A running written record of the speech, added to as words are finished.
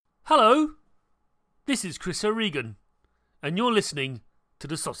Hello, this is Chris O'Regan, and you're listening to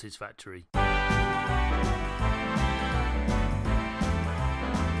The Sausage Factory.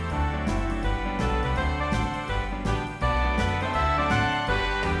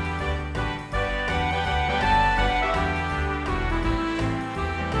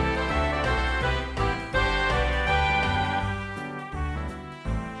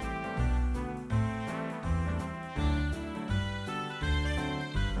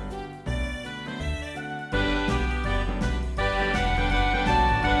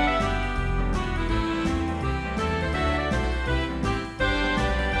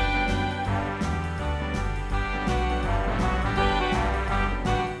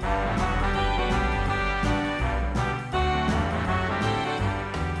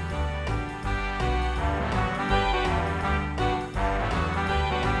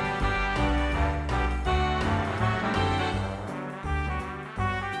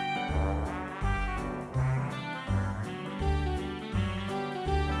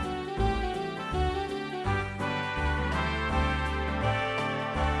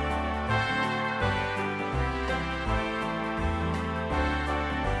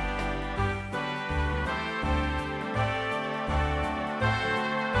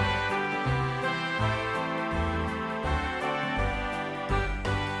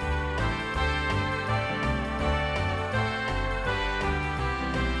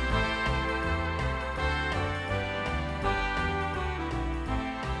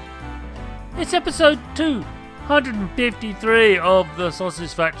 It's episode 253 of The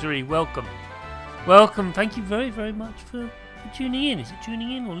Sausage Factory. Welcome. Thank you very, very much for tuning in. Is it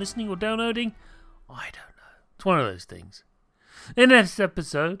tuning in or listening or downloading? I don't know. It's one of those things. In this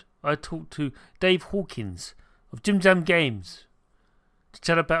episode, I talked to Dave Hawkins of Jim Jam Games to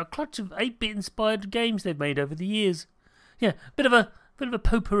chat about a clutch of 8-bit inspired games they've made over the years. Yeah, a bit of a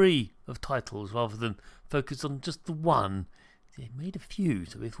potpourri of titles rather than focus on just the one. They made a few,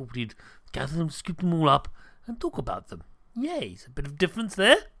 so we thought we'd gather them, scoop them all up, and talk about them. Yay, it's a bit of difference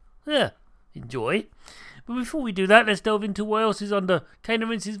there. Yeah, enjoy. But before we do that, let's delve into what else is under Cane and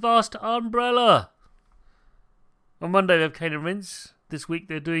Rince's vast umbrella. On Monday we have Cane and Rince. This week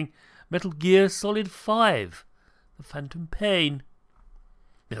they're doing Metal Gear Solid 5, The Phantom Pain.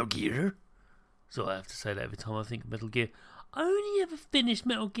 Metal Gear? So I have to say that every time I think of Metal Gear. I only ever finished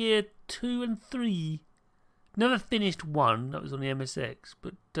Metal Gear 2 and 3. Never finished 1, that was on the MSX,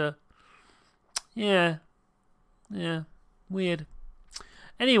 but, yeah, weird.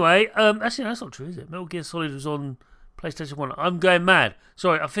 Anyway, actually, that's not true, is it? Metal Gear Solid was on PlayStation 1. I'm going mad.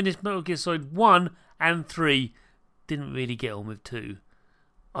 Sorry, I finished Metal Gear Solid 1 and 3. Didn't really get on with 2.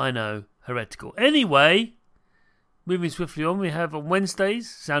 I know, heretical. Anyway, moving swiftly on, we have on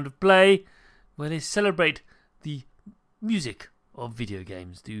Wednesdays, Sound of Play, where they celebrate the music of video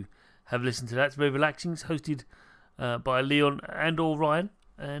games. Do have listened to that. It's very relaxing. It's hosted by Leon and or Ryan.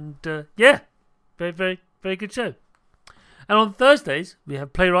 And yeah, very, very, very good show. And on Thursdays, we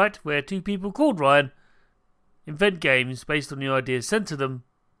have Playwright, where two people called Ryan invent games based on the ideas sent to them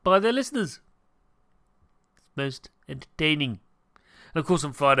by their listeners. It's most entertaining. And of course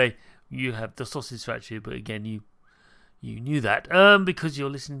on Friday, you have The Sausage Factory, but again, you knew that because you're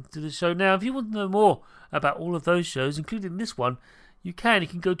listening to the show now. If you want to know more about all of those shows, including this one, you can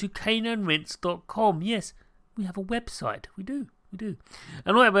go to caneandrince.com. Yes, we have a website. We do. And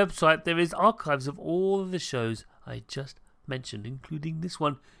on that website, there is archives of all of the shows I just mentioned, including this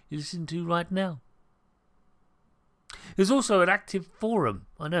one you're listening to right now. There's also an active forum.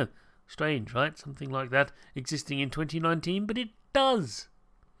 I know, strange, right? Something like that existing in 2019, but it does.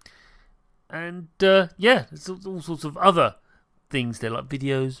 And, yeah, there's all sorts of other things there, like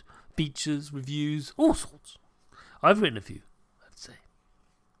videos, features, reviews, all sorts. I've written a few.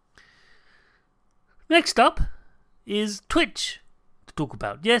 Next up is Twitch to talk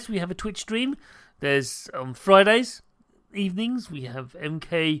about. Yes, we have a Twitch stream. There's on Fridays evenings we have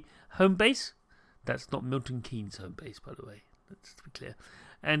MK Homebase. That's not Milton Keynes Homebase, by the way. That's to be clear.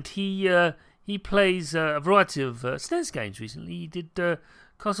 And he plays a variety of SNES games recently. He did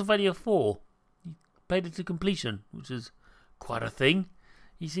Castlevania 4. He played it to completion, which is quite a thing.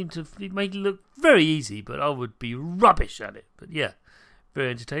 He seemed to make it look very easy, but I would be rubbish at it. But yeah.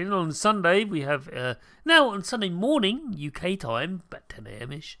 Very entertaining. On Sunday, we have, now on Sunday morning, UK time, about 10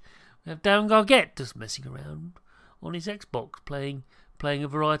 a.m.-ish, we have Darren Gargett just messing around on his Xbox, playing a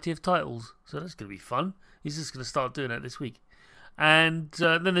variety of titles. So that's going to be fun. He's just going to start doing that this week. And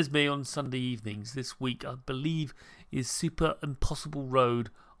then there's me on Sunday evenings. This week, I believe, is Super Impossible Road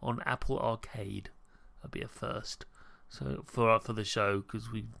on Apple Arcade. That'll be a first. So for the show,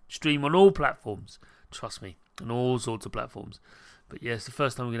 because we stream on all platforms. Trust me, on all sorts of platforms. But yeah, it's the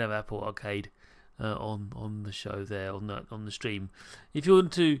first time we're going to have Apple Arcade on the show there, on the stream. If you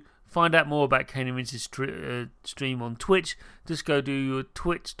want to find out more about Cane and Rinse's stream on Twitch, just go to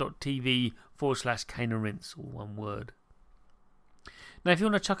twitch.tv/Cane and Rinse, all one word. Now, if you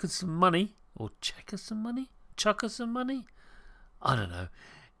want to chuck us some money, or chuck us some money, I don't know,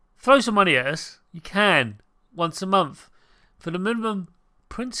 throw some money at us, you can, once a month, for the minimum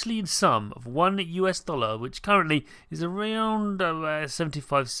princely sum of $1, which currently is around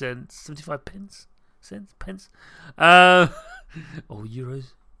 75 pence, or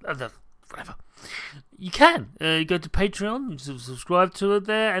euros, whatever. You can go to Patreon, subscribe to it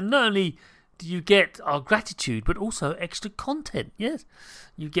there, and not only do you get our gratitude, but also extra content. Yes,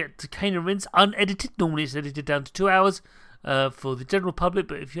 you get Cane and Rinse unedited. Normally, it's edited down to 2 hours for the general public,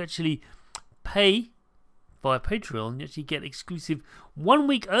 but if you actually pay via Patreon, you actually get exclusive 1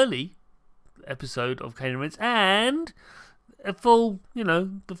 week early episode of Cane and Rinse and a full,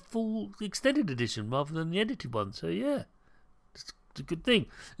 the full extended edition rather than the edited one. So yeah, it's a good thing.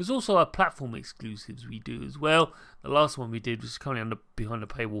 There's also our platform exclusives we do as well. The last one we did, which is currently behind the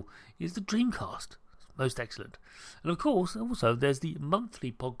paywall, is the Dreamcast. Most excellent. And of course, also there's the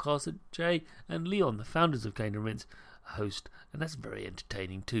monthly podcast that Jay and Leon, the founders of Cane and Rinse, host, and that's very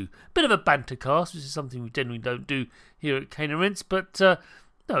entertaining too. Bit of a banter cast, which is something we generally don't do here at Cane and Rinse, but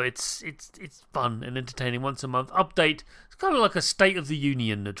no, it's fun and entertaining. Once a month update. It's kind of like a State of the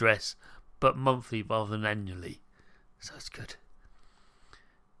Union address, but monthly rather than annually. So it's good.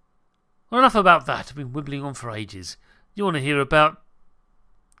 Well, enough about that. I've been wibbling on for ages. You want to hear about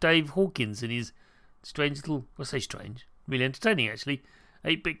Dave Hawkins and his strange little, I say strange, really entertaining actually,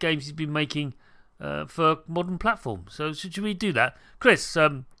 8-bit games he's been making for modern platforms. So should we do that? Chris,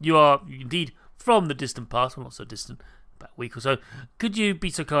 you are indeed from the distant past, well not so distant, about a week or so. Could you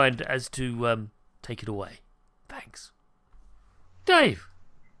be so kind as to take it away? Thanks. Dave.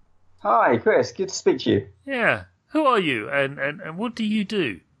 Hi, Chris. Good to speak to you. Yeah. Who are you and what do you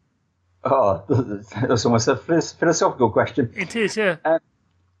do? Oh, that's almost a philosophical question. It is, yeah.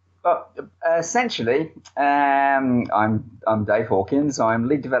 Essentially, I'm Dave Hawkins. I'm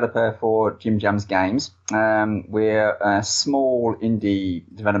lead developer for Jim Jams Games. We're a small indie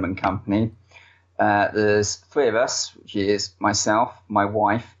development company. There's 3 of us, which is myself, my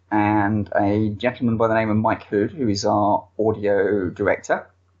wife, and a gentleman by the name of Mike Hood, who is our audio director.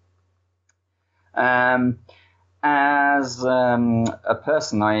 As a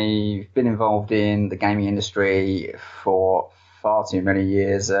person, I've been involved in the gaming industry for far too many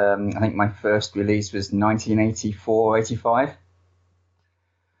years. I think my first release was 1984-85.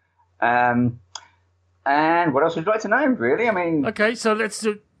 And what else would you like to know, really? I mean... Okay, so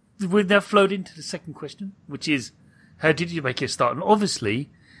we've now flowed into the second question, which is, how did you make your start? And obviously,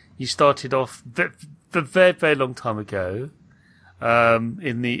 you started off a very, very long time ago,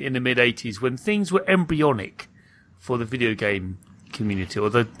 in the mid-80s, when things were embryonic for the video game community.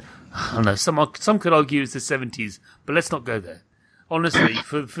 Although, I don't know, some could argue it's the 70s, but let's not go there. Honestly,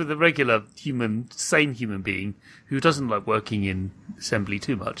 for the regular sane human being who doesn't like working in assembly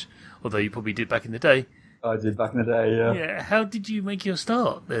too much, although you probably did back in the day. I did back in the day, yeah. Yeah, how did you make your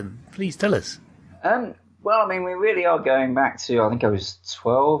start then? Please tell us. Well, I mean, we really are going back to, I think I was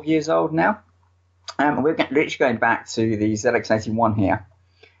 12 years old now. We're literally going back to the ZX81 here.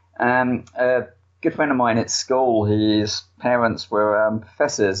 A good friend of mine at school, his parents were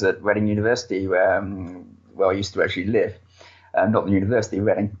professors at Reading University, where I used to actually live. Not the University of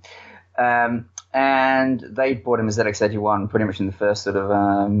Reading. And they bought him a ZX81 pretty much in the first sort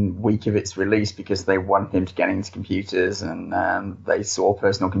of week of its release because they wanted him to get into computers, and they saw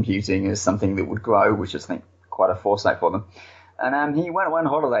personal computing as something that would grow, which is, I think, quite a foresight for them. And he went on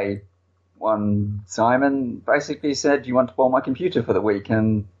holiday one time and basically said, "Do you want to borrow my computer for the week?"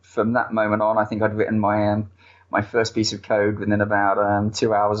 And from that moment on, I think I'd written my first piece of code within about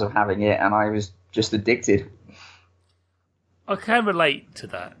 2 hours of having it, and I was just addicted. I can relate to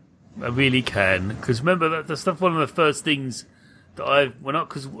that. I really can. Because remember, that's one of the first things that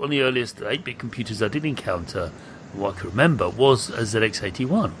because one of the earliest 8-bit computers I did encounter, what I can remember, was a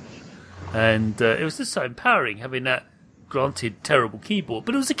ZX81. And it was just so empowering having that, granted, terrible keyboard,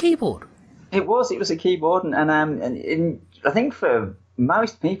 but it was a keyboard. It was a keyboard, and I think for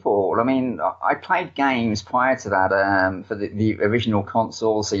most people, I mean, I played games prior to that for the original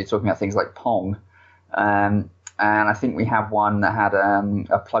console, so you're talking about things like Pong. And I think we have one that had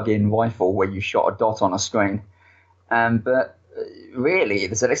a plug-in rifle where you shot a dot on a screen. But really,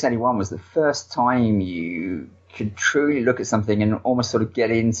 the ZX81 was the first time you could truly look at something and almost sort of get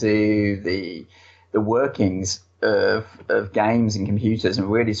into the workings of games and computers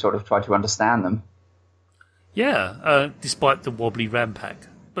and really sort of try to understand them. despite the wobbly RAM pack.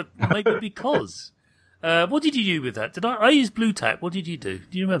 But maybe because. What did you do with that? I used Blue Tack. What did you do?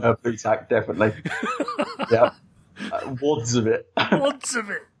 Do you remember? Blue Tack, definitely. Yeah. Wads of it. Wads of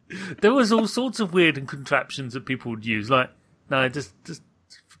it. There was all sorts of weird and contraptions that people would use. Like, no, just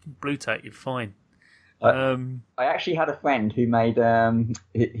fucking Blue Tack, you're fine. I actually had a friend who made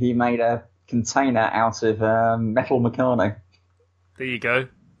he made a container out of metal Meccano. There you go.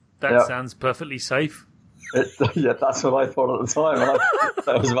 That sounds perfectly safe. Yeah, that's what I thought at the time.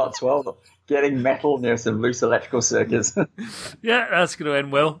 I was about 12. Getting metal near some loose electrical circuits. Yeah, that's going to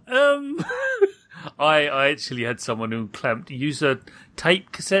end well. I actually had someone who used a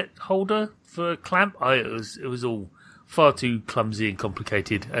tape cassette holder for a clamp. It was all far too clumsy and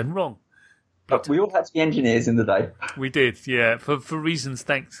complicated and wrong. But we all had to be engineers in the day. We did, yeah, for reasons.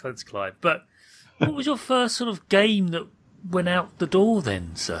 Thanks, Clive. But what was your first sort of game that went out the door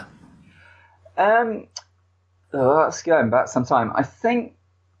then, sir? That's going back some time. I think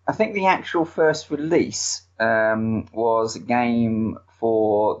the actual first release was a game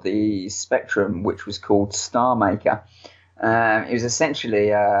for the Spectrum, which was called Star Maker. It was essentially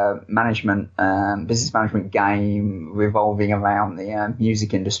a business management game revolving around the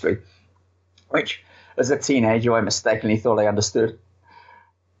music industry, which, as a teenager, I mistakenly thought I understood.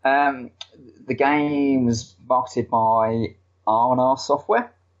 The game was marketed by R&R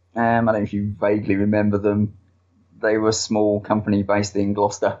Software. I don't know if you vaguely remember them. They were a small company based in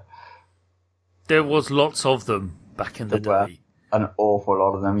Gloucester. There was lots of them back in the day. An awful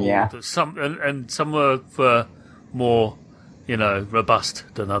lot of them, yeah. Some were more, robust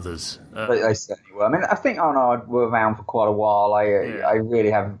than others. They certainly were. I mean, I think R&R were around for quite a while. I really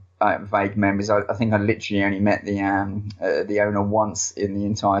have vague memories. I think I literally only met the owner once in the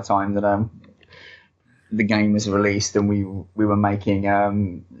entire time that the game was released, and we were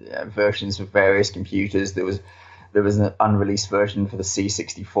making versions for various computers. There was an unreleased version for the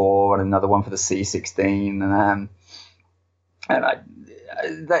C64 and another one for the C16, and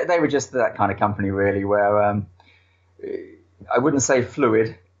they were just that kind of company, really, where I wouldn't say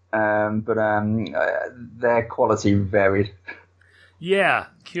fluid, but their quality varied. Yeah,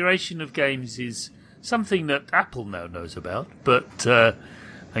 curation of games is something that Apple now knows about, but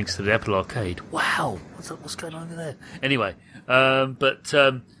thanks to the Apple Arcade. Wow, what's going on over there? Anyway,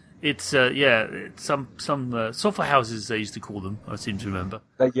 it's some software houses, they used to call them. I seem to remember.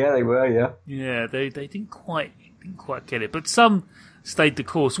 Yeah, they were. Yeah. Yeah, they didn't quite get it, but some stayed the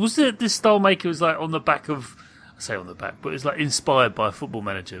course. Was it this Style Maker was like on the back of? I say on the back, but it was like inspired by Football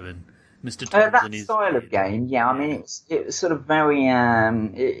Manager and Mr. Toms that and his style of game. Yeah, I mean it was sort of very.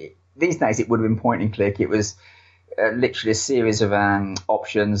 These days it would have been point and click. It was literally a series of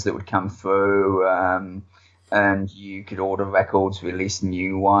options that would come through. And you could order records, release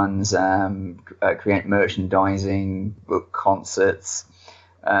new ones, create merchandising, book concerts,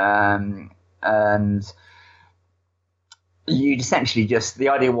 and you'd essentially the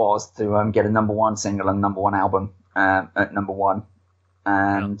idea was to get a number one single and number one album at number one,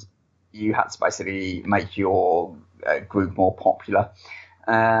 and you had to basically make your group more popular.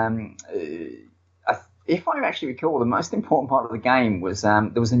 If I actually recall, the most important part of the game was there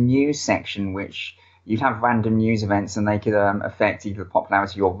was a news section which you'd have random news events, and they could affect either the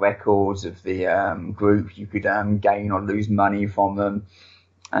popularity of your records of the group. You could gain or lose money from them,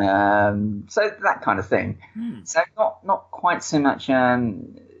 so that kind of thing. So not quite so much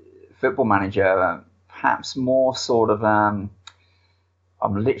Football Manager, perhaps more sort of. I'm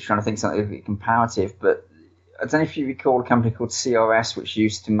literally trying to think something a bit comparative, but I don't know if you recall a company called CRS, which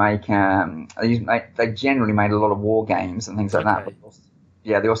used to make. They generally made a lot of war games and things like that. But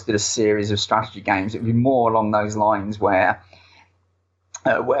yeah, they also did a series of strategy games. It would be more along those lines where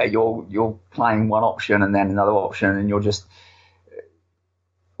you're playing one option and then another option, and you're just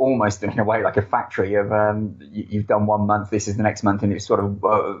almost in a way like a factory of you've done 1 month, this is the next month, and it's sort of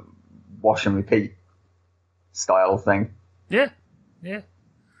wash and repeat style thing. Yeah.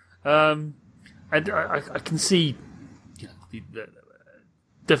 And I can see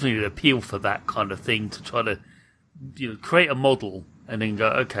definitely the appeal for that kind of thing, to try to create a model and then go,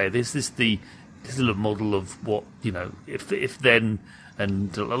 okay, this is a model of what, if then,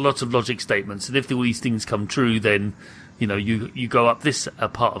 and lots of logic statements, and if all these things come true, then you go up this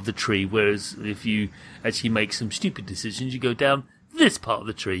part of the tree, whereas if you actually make some stupid decisions, you go down this part of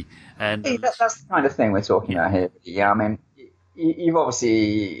the tree. And that's the kind of thing we're talking about here. Yeah, I mean, you've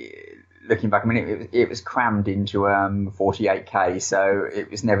obviously, looking back, I mean, it was crammed into 48K, so it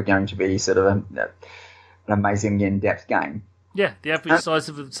was never going to be sort of an amazingly in-depth game. Yeah, the average size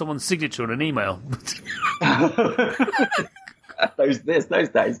of someone's signature on an email. those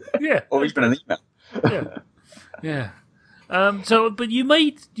days. Yeah. Or even an email. Yeah. Yeah. But you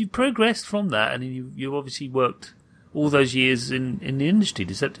progressed from that, and you obviously worked all those years in the industry.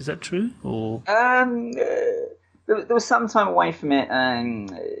 Is that true? Or there was some time away from it,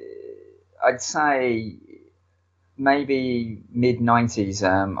 and I'd say maybe mid-90s.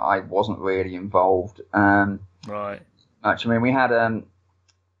 I wasn't really involved. Right. Much. I mean, we had.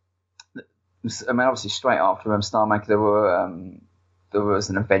 Obviously, straight after Star Maker, there was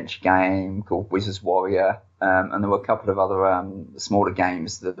an adventure game called Wizard's Warrior, and there were a couple of other smaller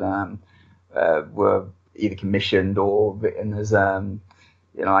games that were either commissioned or written as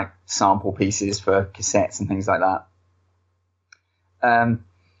like sample pieces for cassettes and things like that.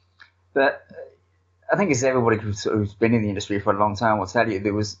 But I think, as everybody who's been in the industry for a long time will tell you,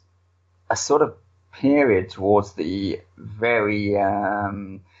 there was a sort of period towards the very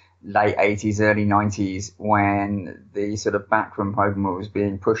late 80s, early 90s, when the sort of backroom programmer was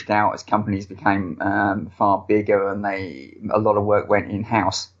being pushed out as companies became far bigger, and a lot of work went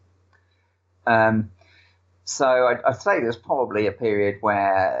in-house. So I'd say there's probably a period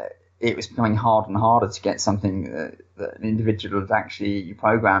where it was becoming harder and harder to get something that an individual had actually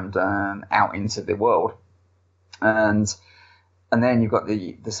programmed out into the world. And then you've got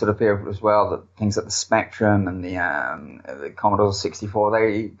the sort of period as well that things like the Spectrum and the Commodore 64,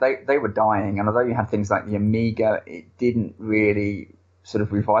 they were dying. And although you had things like the Amiga, it didn't really sort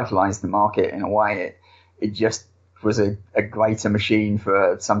of revitalize the market in a way. It just was a greater machine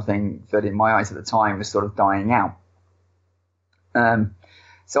for something that, in my eyes at the time, was sort of dying out.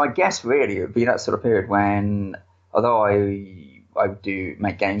 So I guess really it would be that sort of period when, although I do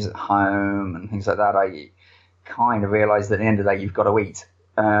make games at home and things like that, I kind of realised that at the end of the day you've got to eat.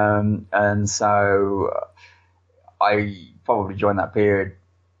 And so I probably during that period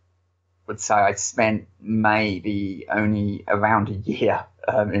would say I spent maybe only around a year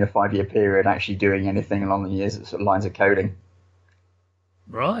in a 5-year period actually doing anything along the sort of lines of coding.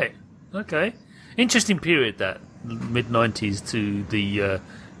 Right. Okay. Interesting period, that mid-90s to the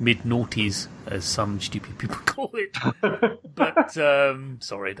mid-noughties, as some stupid people call it. But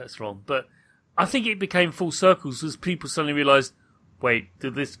sorry, that's wrong. But I think it became full circles as people suddenly realised, wait,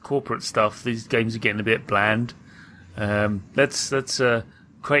 this corporate stuff, these games are getting a bit bland. Let's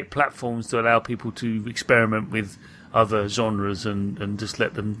create platforms to allow people to experiment with other genres and just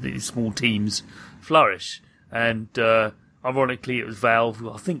let these small teams flourish. And ironically, it was Valve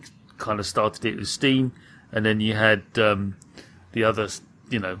who I think kind of started it with Steam, and then you had the other,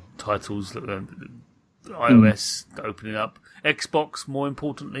 titles, iOS opening up, Xbox more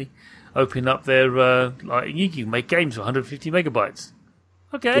importantly, opening up their you can make games for 150 megabytes.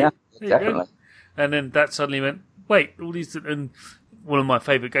 Okay, yeah, definitely. And then that suddenly went, wait, all these, and one of my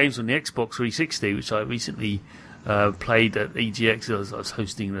favourite games on the Xbox 360, which I recently played at EGX, I was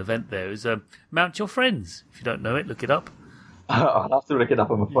hosting an event there, is Mount Your Friends. If you don't know it, look it up. I'll have to look it up,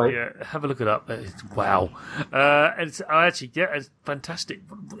 I'm afraid. Yeah, have a look it up. Wow. It's fantastic.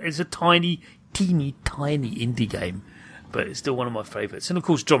 It's a teeny indie game, but it's still one of my favourites. And of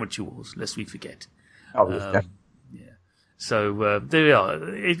course, Geometry Wars, lest we forget. Oh, yeah. So there we are.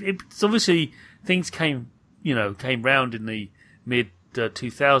 It's obviously things came round in the mid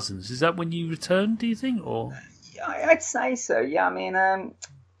 2000s. Is that when you returned, do you think? Or I'd say so. Yeah, I mean,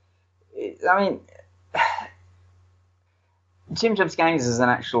 Jim Jobs Games is an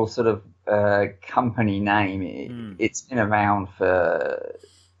actual sort of company name. It's been around for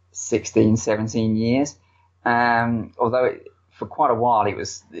 16, 17 years. Although for quite a while it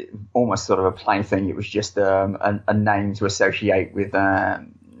was almost sort of a plaything. It was just a name to associate with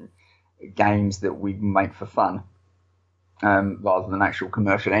games that we make for fun, rather than an actual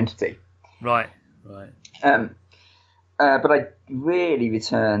commercial entity. Right. But I really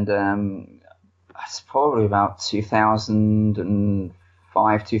returned. It's probably about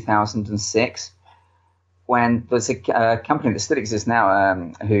 2005, 2006, when there's a company that still exists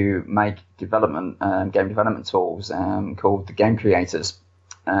now who make game development tools called the Game Creators.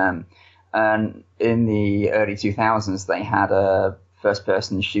 And in the early 2000s, they had a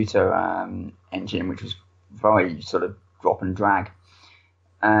first-person shooter engine, which was very sort of drop and drag.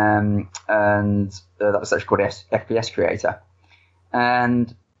 And that was actually called FPS Creator.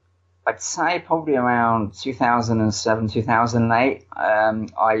 And I'd say probably around 2007, 2008,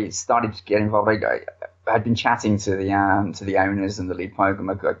 I started to get involved. I had been chatting to the owners and the lead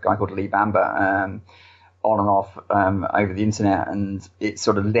programmer, a guy called Lee Bamber, on and off over the internet, and it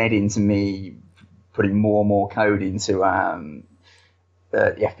sort of led into me putting more and more code into the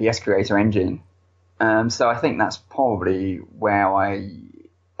FPS Creator engine. So I think that's probably where I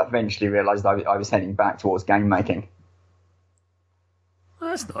eventually realised I was heading back towards game making.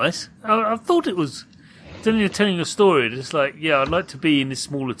 That's nice. I thought it was then you're telling a story. It's like, yeah, I'd like to be in this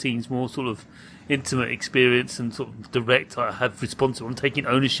smaller teams, more sort of intimate experience and sort of direct. I have responsible. I'm taking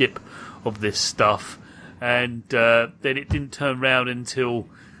ownership of this stuff, and then it didn't turn around until,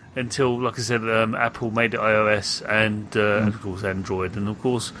 like I said, Apple made it iOS and of course Android, and of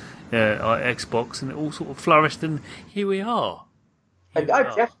course Xbox, and it all sort of flourished, and here we are.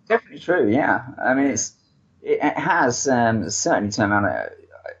 Definitely true. Yeah, I mean it has certainly turned around.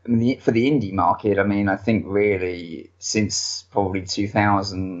 For the indie market, I mean, I think really since probably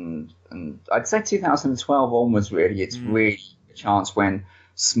 2000, and I'd say 2012 onwards, really, it's really a chance when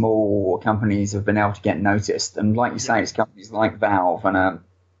small companies have been able to get noticed. And like you say, it's companies like Valve, and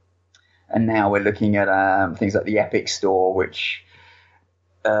now we're looking at things like the Epic Store, which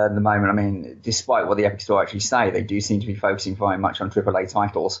at the moment, I mean, despite what the Epic Store actually say, they do seem to be focusing very much on AAA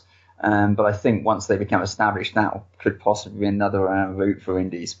titles. But I think once they become established, that could possibly be another route for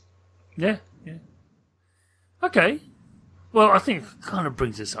indies. Yeah. Okay. Well, I think it kind of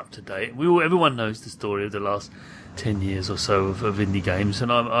brings us up to date. Everyone knows the story of the last 10 years or so of indie games,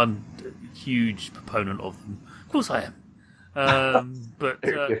 and I'm a huge proponent of them. Of course I am. But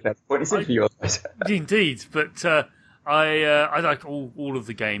what is it for yours? Indeed, but I like all of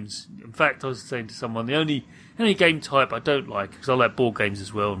the games. In fact, I was saying to someone, the only game type I don't like, because I like board games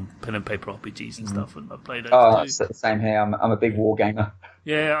as well and pen and paper RPGs and stuff, and I play those. Oh, that's the same here. I'm a big war gamer.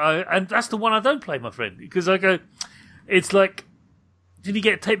 Yeah, and that's the one I don't play, my friend, because I go, it's like, did you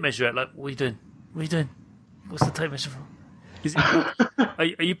get a tape measure out? Like, what are you doing? What are you doing? What's the tape measure for? Is it?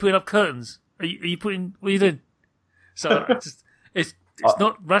 Are you putting up curtains? Are you putting? What are you doing? So it's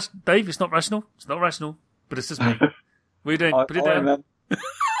not rational, Dave. It's not rational. It's not rational. But it's just me. What are you doing? Put it down.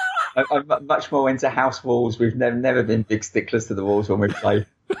 I'm much more into house walls. We've never been big sticklers to the walls when we play.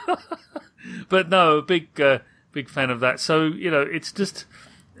 But no, big fan of that. So it's just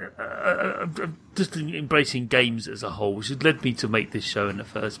embracing games as a whole, which has led me to make this show in the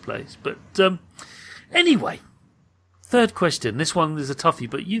first place. But anyway, third question. This one is a toughie,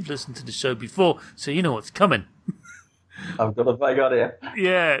 but you've listened to the show before, so you know what's coming. I've got a vague idea.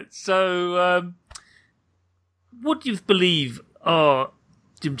 Yeah. So, what do you believe are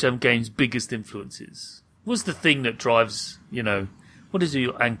Jim Jam Games' biggest influences? What's the thing that drives, what is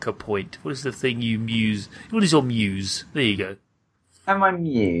your anchor point? What is the thing you muse? What is your muse? There you go. And my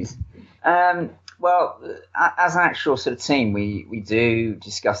muse? Well, as an actual sort of team, we do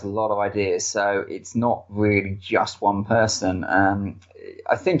discuss a lot of ideas, so it's not really just one person.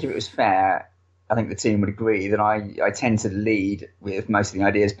 I think if it was fair, I think the team would agree that I tend to lead with most of the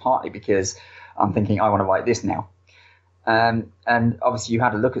ideas, partly because I'm thinking I want to write this now. And obviously you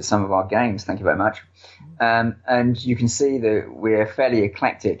had a look at some of our games, thank you very much. And you can see that we're fairly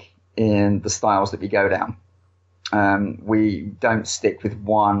eclectic in the styles that we go down. We don't stick with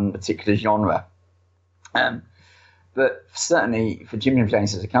one particular genre. But certainly for Jim Jam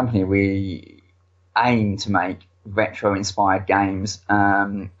Games as a company, we aim to make retro-inspired games,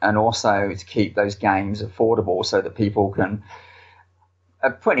 and also to keep those games affordable so that people can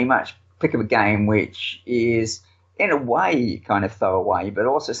pretty much pick up a game which is, in a way, kind of throwaway, but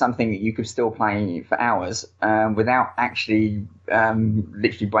also something that you could still play for hours without actually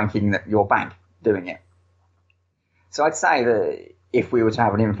literally breaking your bank doing it. So I'd say that if we were to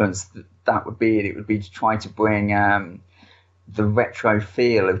have an influence, that would be it. It would be to try to bring the retro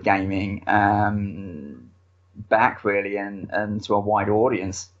feel of gaming back, really, and to a wider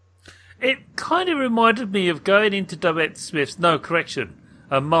audience. It kind of reminded me of going into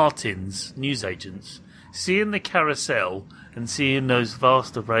Martin's newsagents, seeing the carousel and seeing those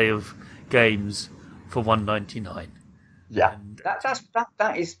vast array of games for $1.99. Yeah,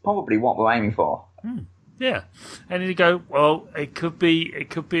 that is probably what we're aiming for. Yeah, and you go, well, it could be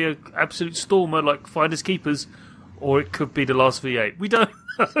an absolute stormer like Finders Keepers, or it could be The Last V8. We don't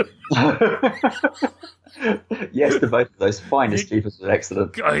know. Yes, to both of those. Finders Keepers are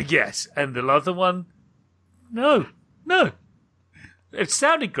excellent. Yes, and the other one, no. It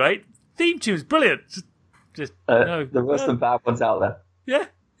sounded great. Theme tune's brilliant. Just no. There were some bad ones out there.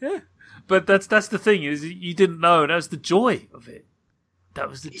 Yeah. But that's the thing, is you didn't know, and that was the joy of it. That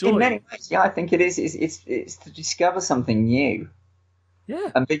was the joy. In many ways, yeah, I think it is. It's to discover something new.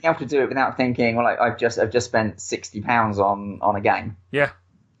 Yeah. And being able to do it without thinking, well, I've just spent £60 on a game. Yeah.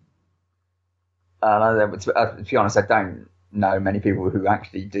 To be honest, I don't know many people who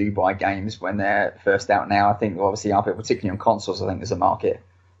actually do buy games when they're first out now. I think obviously out there, particularly on consoles, I think there's a market.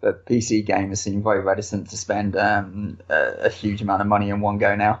 But PC gamers seem very reticent to spend a huge amount of money in one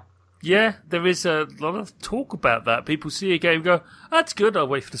go now. Yeah, there is a lot of talk about that. People see a game and go, that's good, I'll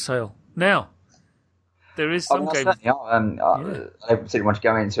wait for the sale. Now. There is some games. Certainly are. I don't particularly want to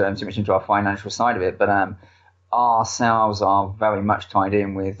go into too much into our financial side of it, but our sales are very much tied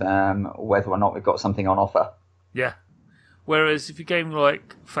in with whether or not we've got something on offer. Yeah. Whereas if you game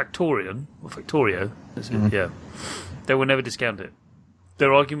like Factorian or Factorio, they will never discount it.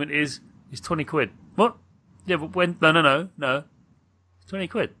 Their argument is it's 20 quid. What? Yeah, but when? No. It's 20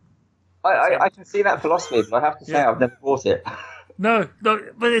 quid. I can see that philosophy, but I have to say I've never bought it. No,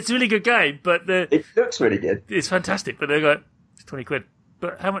 but it's a really good game. But it looks really good. It's fantastic. But they go, it's 20 quid.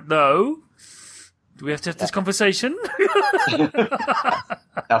 But how much? No. Do we have to have this conversation?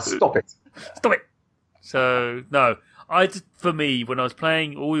 Now stop it. Stop it. So, no. For me, when I was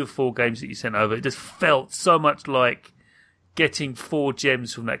playing all your 4 games that you sent over, it just felt so much like getting 4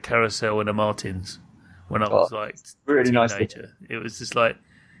 gems from that carousel in a Martins when I was really a nice. Teenager. It was just like,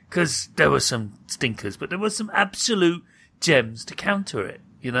 because there were some stinkers, but there were some absolute gems to counter it,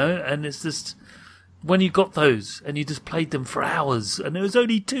 and it's just, when you got those and you just played them for hours and it was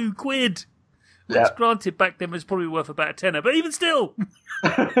only 2 quid. Which, granted, back then was probably worth about a tenner, but even still.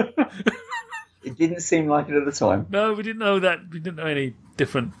 It didn't seem like it at the time. No, we didn't know that. We didn't know any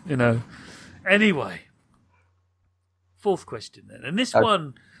different, Anyway, 4th question then. And this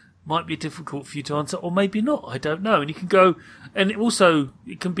one might be difficult for you to answer, or maybe not. I don't know. And you can go, and it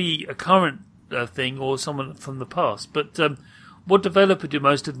can be a current thing or someone from the past. But what developer do you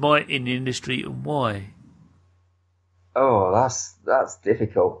most admire in the industry and why? Oh, that's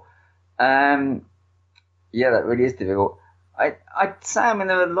difficult. That really is difficult. I'd say, I mean,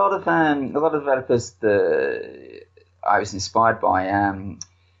 there are a lot of developers that I was inspired by.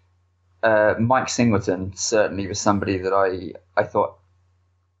 Mike Singleton certainly was somebody that I thought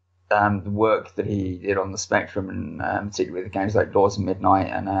the work that he did on the Spectrum, and particularly with games like Lords of Midnight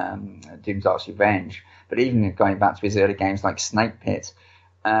and Doom's Darkest Revenge, but even going back to his early games like Snake Pit,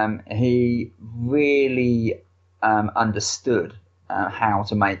 he really understood how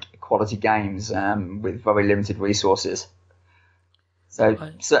to make quality games with very limited resources. So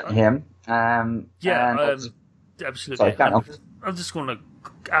certainly him. Absolutely. Sorry, I'm just going to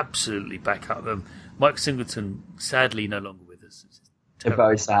absolutely back up them. Mike Singleton, sadly, no longer with us.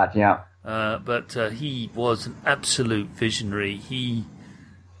 Very sad, yeah. But he was an absolute visionary. He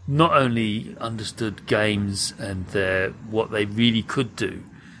not only understood games and what they really could do,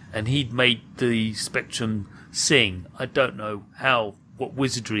 and he'd made the Spectrum sing. I don't know what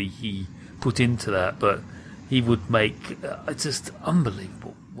wizardry he put into that, but he would make it's just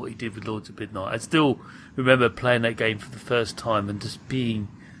unbelievable what he did with Lords of Midnight. I still remember playing that game for the first time and just being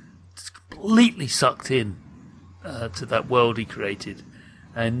completely sucked in to that world he created,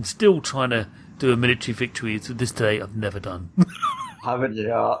 and still trying to do a military victory to this day I've never done. Haven't you?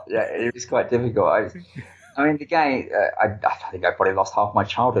 Yeah, it was quite difficult. I mean, the game. I think I probably lost half my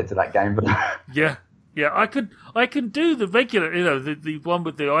childhood to that game, but yeah, I can do the regular, the one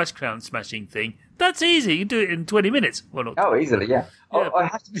with the ice crown smashing thing. That's easy. You can do it in 20 minutes. Well, not oh, easily, yeah. I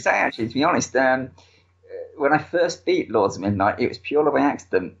have to say, actually, to be honest, when I first beat Lords of Midnight, it was purely by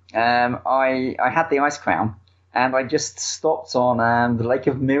accident. I had the ice crown, and I just stopped on the Lake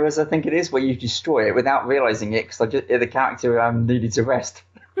of Mirrors, I think it is, where you destroy it without realising it, because the character needed to rest.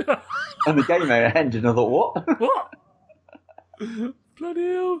 And the game ended, and I thought, what? What?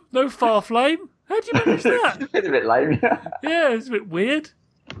 Bloody hell. No far flame? How do you manage that? It's a bit lame. Yeah, it's a bit weird.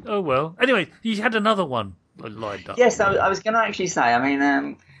 Oh, well. Anyway, you had another one lined up. Yes, I was going to actually say, I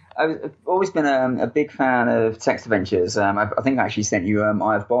mean, I've always been a big fan of text adventures. I think I actually sent you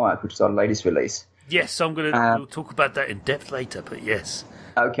Eye of Borok, which is our latest release. Yes, I'm going to talk about that in depth later, but yes.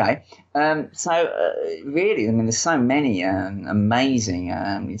 Okay. Really, I mean, there's so many amazing,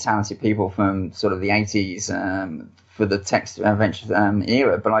 talented people from sort of the 80s for the text adventure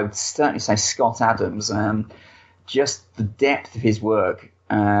era, but I would certainly say Scott Adams, just the depth of his work,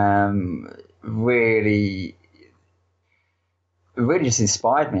 really just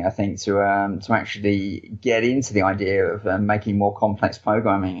inspired me, I think, to actually get into the idea of making more complex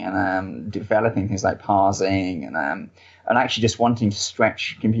programming and developing things like parsing and actually just wanting to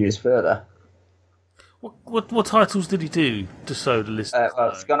stretch computers further. What titles did he do, just so the listeners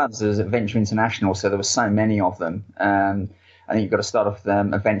know? Scott Adams was Adventure International, so there were so many of them. I think you've got to start off with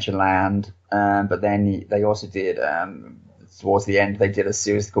Adventureland, but then they also did, towards the end, they did a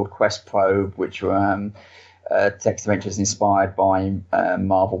series called Quest Probe, which were text adventures inspired by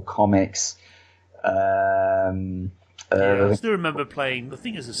Marvel Comics. I still remember playing, I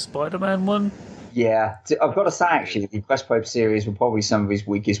think it's a Spider-Man one. Yeah, I've got to say, actually, the Quest Probe series were probably some of his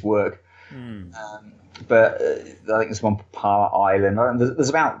weakest work. But I think there's one Power Island. There's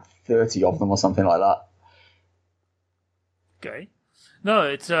about 30 of them or something like that. Okay. No,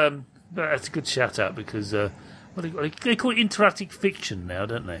 it's That's a good shout out because what they call it interactive fiction now,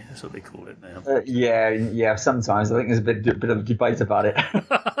 don't they? That's what they call it now. Yeah. Sometimes I think there's a bit of debate about it.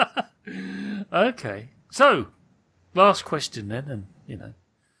 Okay, so last question then, and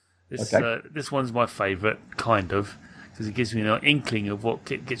this one's my favourite, kind of, because it gives me an inkling of what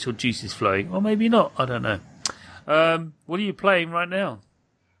gets your juices flowing, or maybe not. I don't know. What are you playing right now?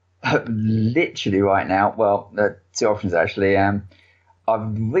 Literally right now. Well, two options actually. I've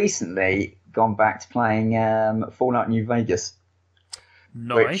recently gone back to playing Fallout New Vegas.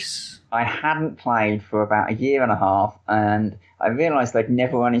 Nice. Which I hadn't played for about a year and a half, and I realised I'd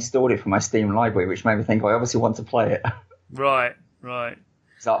never uninstalled it from my Steam library, which made me think I obviously want to play it. Right.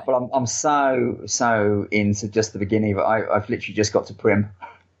 So, but I'm so into just the beginning, but I've literally just got to Prim.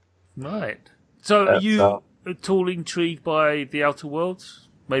 Right. So are you at all intrigued by The Outer Worlds,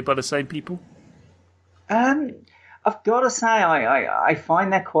 made by the same people? I've got to say, I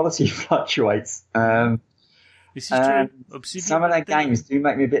find their quality fluctuates. This is true. Obsidian, some of their games do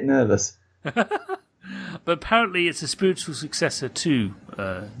make me a bit nervous. But apparently it's a spiritual successor to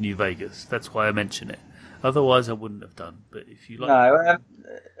New Vegas. That's why I mention it. Otherwise I wouldn't have done. But if you like... No,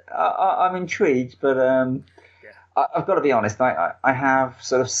 I'm intrigued, but I've got to be honest. I have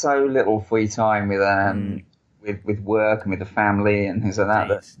sort of so little free time with work and with the family and things like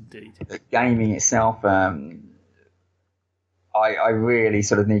that. Indeed. That gaming itself... I really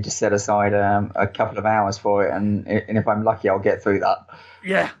sort of need to set aside a couple of hours for it, and if I'm lucky, I'll get through that.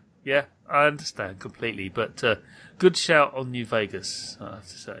 Yeah, I understand completely, but good shout on New Vegas, I have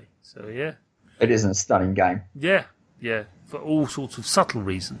to say. So, yeah. It is a stunning game. Yeah, for all sorts of subtle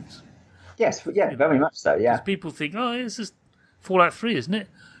reasons. Yes, very much so, yeah. Because people think, it's just Fallout 3, isn't it?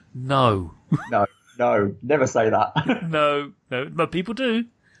 No. No, never say that. No, people do.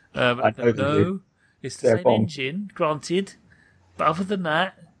 I know no, it's the same engine, granted. But other than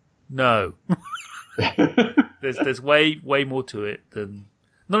that, no. There's way more to it than...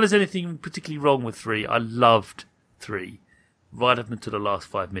 Not there's anything particularly wrong with 3. I loved 3, right up until the last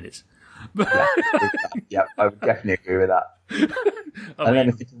 5 minutes. Yeah, I would definitely agree with that. Then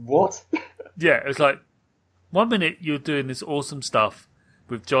I think, what? Yeah, it was like, 1 minute you're doing this awesome stuff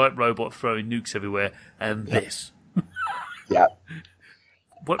with giant robot throwing nukes everywhere, and this. Yeah.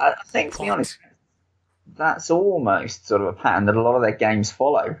 I think, to be honest... That's almost sort of a pattern that a lot of their games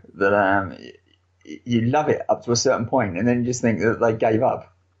follow. That you love it up to a certain point, and then you just think that they gave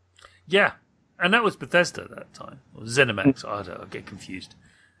up. Yeah, and that was Bethesda at that time, or ZeniMax. I get confused,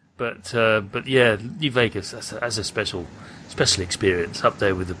 but yeah, New Vegas as a special experience up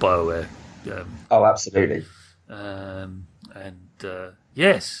there with the BioWare. Oh, absolutely.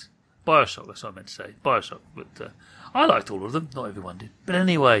 Yes, BioShock. That's what I meant to say. BioShock, but. I liked all of them. Not everyone did. But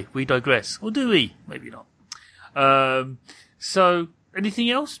anyway, we digress. Or do we? Maybe not. So, anything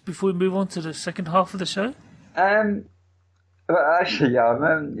else before we move on to the second half of the show? Well, actually, yeah,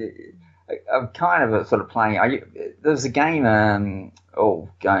 I'm kind of sort of playing. There's a game,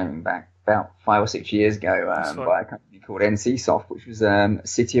 going back about 5 or 6 years ago by a company called NCSoft, which was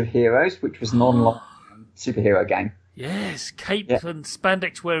City of Heroes, which was an online superhero game. Yes, cape and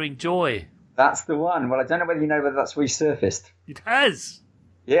spandex wearing Joy. That's the one. Well, I don't know whether you know whether that's resurfaced. It has.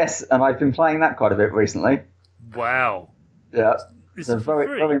 Yes, and I've been playing that quite a bit recently. Wow. Yeah. So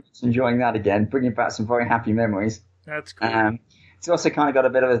very much enjoying that again, bringing back some very happy memories. That's cool. It's also kind of got a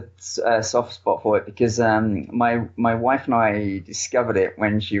bit of a soft spot for it because my wife and I discovered it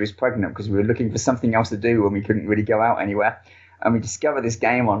when she was pregnant because we were looking for something else to do when we couldn't really go out anywhere. And we discovered this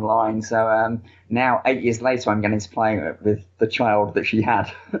game online. So now, 8 years later, I'm getting to play it with the child that she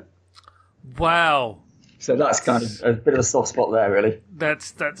had. Wow. So that's kind of a bit of a soft spot there, really.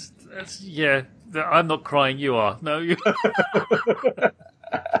 That's yeah. I'm not crying. You are. No, you.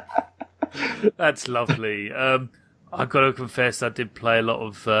 That's lovely. I've got to confess, I did play a lot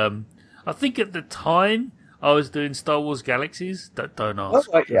of. I think at the time I was doing Star Wars Galaxies. Don't ask.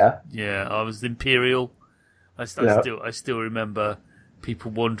 Oh, yeah. Yeah, I was Imperial. I still remember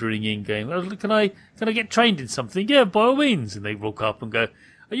people wandering in, going, oh, "Can I get trained in something?" Yeah, by all means. And they walk up and go,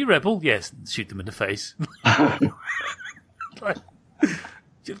 "Are you rebel?" Yes. And shoot them in the face. Like,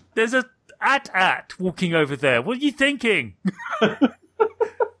 there's a AT-AT walking over there. What are you thinking? It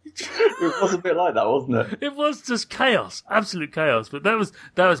was a bit like that, wasn't it? It was just chaos, absolute chaos. But that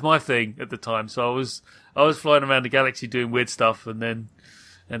was my thing at the time. So I was flying around the galaxy doing weird stuff, and then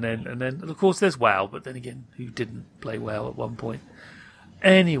of course there's WoW. But then again, who didn't play WoW at one point?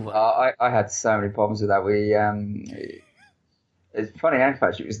 Anyway, I had so many problems with that. It's funny, in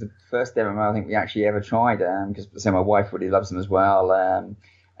fact, it was the first MMO I think we actually ever tried, because my wife really loves them as well.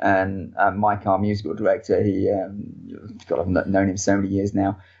 And Mike, our musical director, I've known him so many years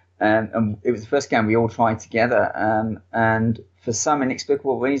now. And it was the first game we all tried together. And for some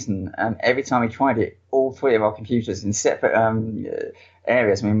inexplicable reason, every time we tried it, all three of our computers in separate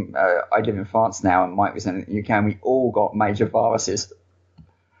areas. I mean, I live in France now, and Mike was in the UK, and we all got major viruses.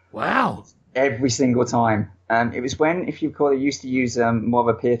 Wow. Every single time. It was when, if you recall, they used to use more of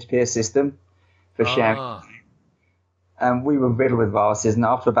a peer-to-peer system for sharing. We were riddled with viruses, and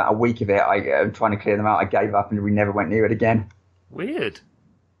after about a week of it, trying to clear them out, I gave up, and we never went near it again. Weird.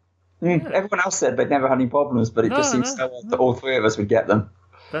 Everyone else said they'd never had any problems, but it just seems so odd that all three of us would get them.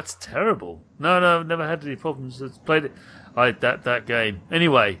 That's terrible. No, I've never had any problems. I've played it. That game.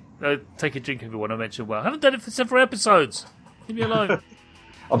 Anyway, take a drink, everyone. I mentioned well. I haven't done it for several episodes. Leave me alone.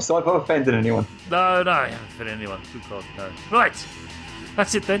 I'm sorry if I've offended anyone. No, I haven't offended anyone. Good God, no. Right.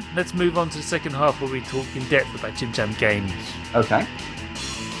 That's it then. Let's move on to the second half where we talk in depth about Jim Jam Games. Okay.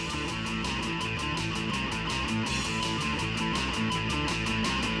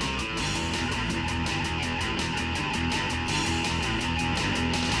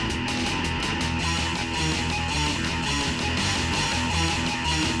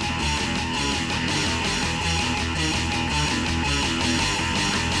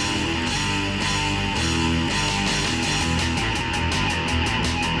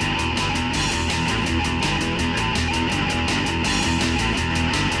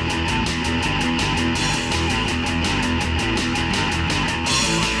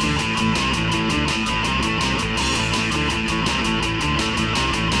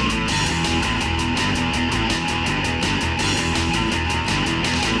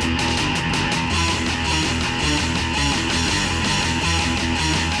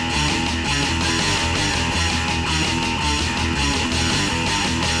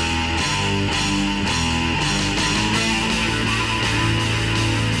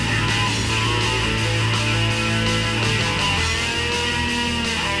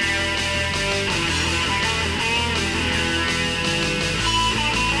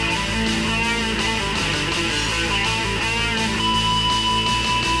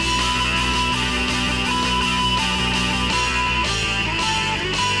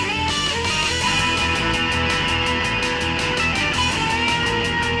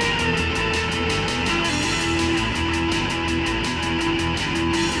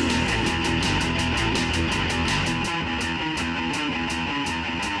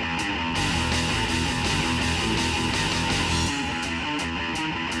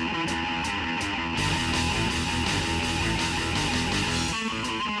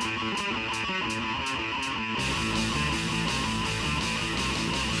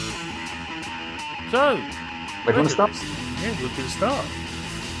 So, Where do you want to start? Yeah, we'll do a start.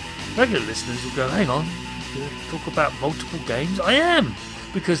 Regular listeners will go, hang on, talk about multiple games. I am,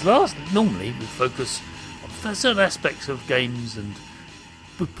 because normally we focus on certain aspects of games and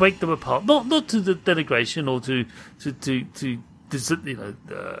we break them apart, not to the denigration or to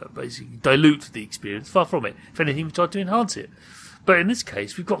basically dilute the experience. Far from it. If anything, we try to enhance it. But in this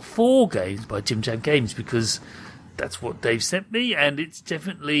case, we've got 4 games by Jim Jam Games because that's what Dave sent me, and it's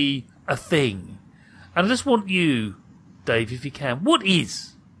definitely a thing. And I just want you, Dave, if you can, what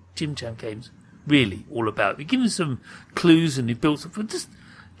is Jim Jam Games really all about? You give us some clues and you built some, but just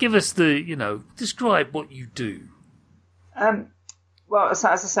give us describe what you do. Well, as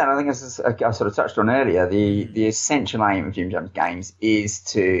I said, I think as I sort of touched on earlier, the essential aim of Jim Jam Games is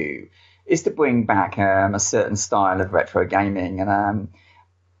to bring back a certain style of retro gaming, and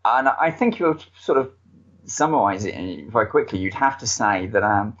I think you'll sort of summarise it very quickly. You'd have to say that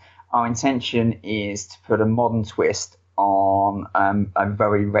our intention is to put a modern twist on a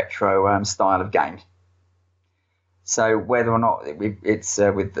very retro style of games. So whether or not it's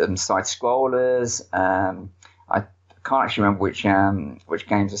with side scrollers, I can't actually remember which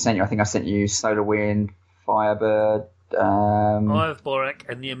games I sent you. I think I sent you Solar Wind, Firebird, Eye of Borak,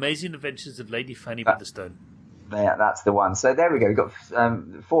 and The Amazing Adventures of Lady Fanny Featherstone. Yeah, that's the one. So there we go. We've got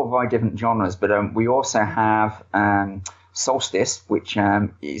 4 very different genres, but we also have Solstice, which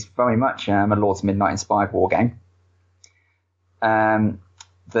is very much a Lords of Midnight inspired war game.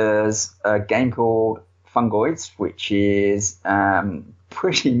 There's a game called Fungoids, which is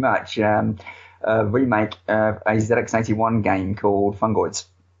pretty much a remake of a ZX81 game called Fungoids.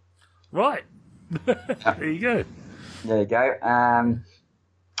 Right. There you go. There you go.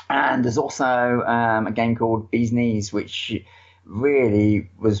 And there's also a game called Bee's Knees, which really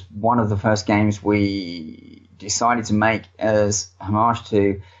was one of the first games we decided to make as homage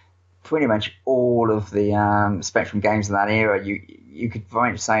to pretty much all of the Spectrum games of that era. You could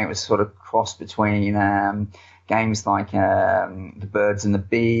very much say it was sort of cross between games like the Birds and the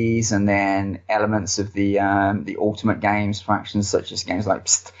Bees, and then elements of the Ultimate Games fractions, such as games like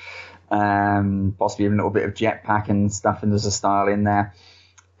Psst, possibly even a little bit of Jetpack and stuff, and there's a style in there.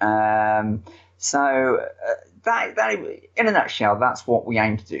 So that in a nutshell, that's what we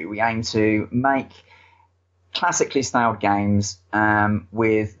aim to do. We aim to make classically styled games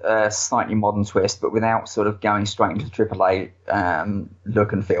with a slightly modern twist, but without sort of going straight into the AAA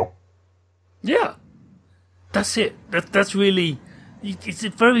look and feel. Yeah, that's it. That's really, it's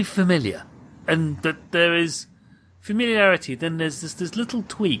very familiar, and that there is familiarity. Then there's little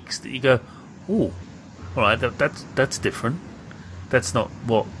tweaks that you go, oh, all right, that's different. That's not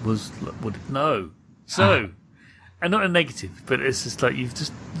what was. No, so. And not a negative, but it's just like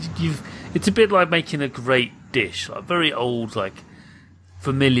it's a bit like making a great dish, like a very old, like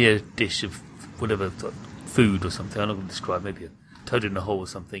familiar dish of whatever food or something. I'm not going to describe, maybe a toad in a hole or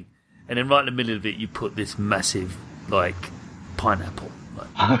something. And then right in the middle of it, you put this massive, like, pineapple.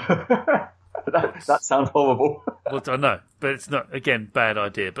 That sounds horrible. Well, I know, but it's not, again, bad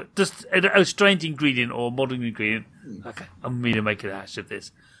idea. But just a strange ingredient or modern ingredient. Okay, I'm going to make a hash of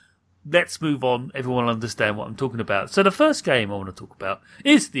this. Let's move on. Everyone will understand what I'm talking about. So the first game I want to talk about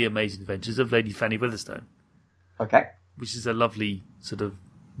is The Amazing Adventures of Lady Fanny Weatherstone. Okay. Which is a lovely, sort of,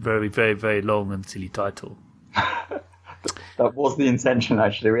 very, very, very long and silly title. That was the intention,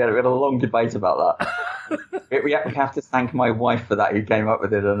 actually. We had a long debate about that. we have to thank my wife for that, who came up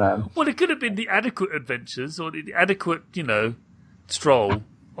with it. And well, it could have been The Adequate Adventures, or the adequate, stroll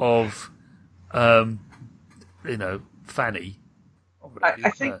of, Fanny. I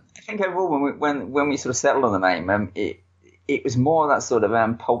think overall, when we sort of settled on the name, it was more that sort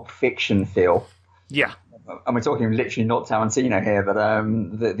of Pulp Fiction feel. Yeah. And we're talking literally not Tarantino here, but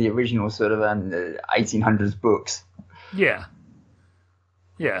the original sort of 1800s books. Yeah.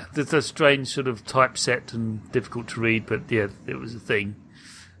 Yeah, there's a strange sort of typeset and difficult to read, but yeah, it was a thing.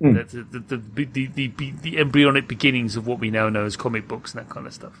 The embryonic beginnings of what we now know as comic books and that kind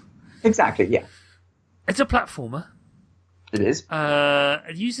of stuff. Exactly, yeah. It's a platformer. It is.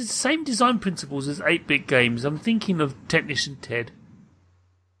 It uses the same design principles as 8-bit games. I'm thinking of Technician Ted.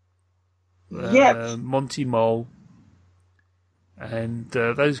 Monty Mole. And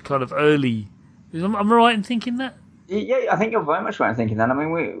those kind of early... Am I right in thinking that? Yeah, I think you're very much right in thinking that. I mean,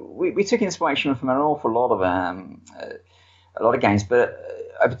 we took inspiration from an awful lot of games, but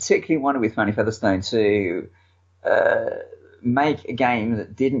I particularly wanted with Fanny Featherstone to make a game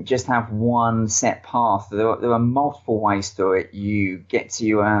that didn't just have one set path. There were multiple ways to it. You get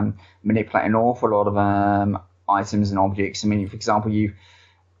to manipulate an awful lot of items and objects. I mean, for example, you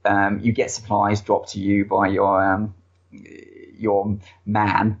get supplies dropped to you by your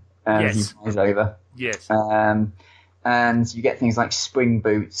man. Yes. He flies over. Yes. And you get things like spring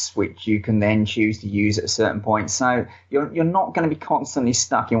boots, which you can then choose to use at a certain point. So you're not going to be constantly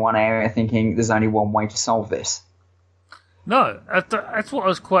stuck in one area thinking there's only one way to solve this. No, that's what I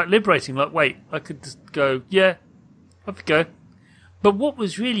was quite liberating. Like, wait, I could just go, yeah, off you go. But what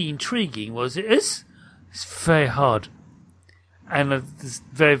was really intriguing was it's very hard. And it's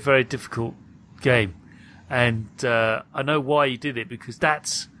a very, very difficult game. And I know why you did it, because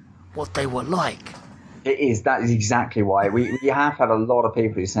that's what they were like. It is. That is exactly why. We have had a lot of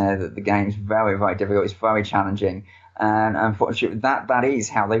people who say that the game's very, very difficult. It's very challenging. And unfortunately, that is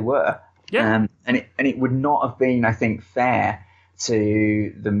how they were. Yeah. And it would not have been, I think, fair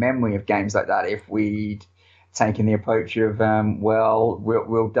to the memory of games like that if we'd taken the approach of,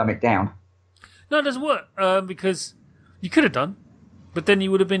 we'll dumb it down. No, it doesn't work, because you could have done, but then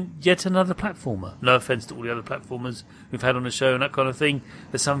you would have been yet another platformer. No offence to all the other platformers we've had on the show and that kind of thing.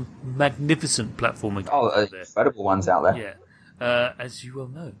 There's some magnificent platformer games incredible ones out there. Yeah, as you well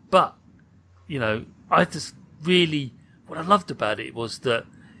know. But, I just really... What I loved about it was that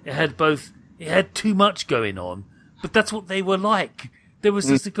it had too much going on, but that's what they were like. There was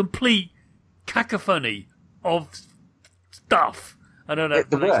just a complete cacophony of stuff. I don't know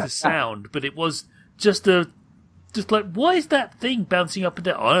if it makes the sound, but it was just like, why is that thing bouncing up and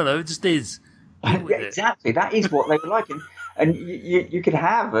down? I don't know, it just is. Yeah, exactly. That is what they were like. And you could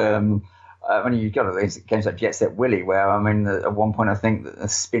have, you've got these games like Jet Set Willy, where, I mean, at one point I think that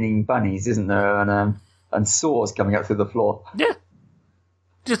there's spinning bunnies, isn't there? And saws coming up through the floor. Yeah.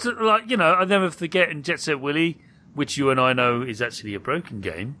 Just like, I'll never forget in Jet Set Willy, which you and I know is actually a broken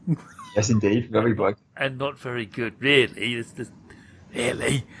game. Yes, indeed. Very broken. And not very good, really.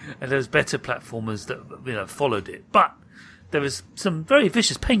 Really. And there's better platformers that, followed it. But there was some very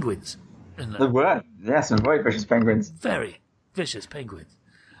vicious penguins. There were. Yeah, some very vicious penguins. Very vicious penguins.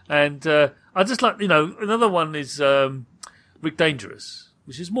 And I just like, another one is Rick Dangerous,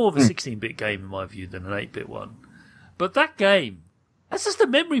 which is more of a 16-bit game in my view than an 8-bit one. But that game, that's just a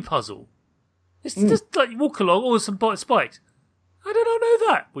memory puzzle. It's just like you walk along, oh, some spikes. How did I know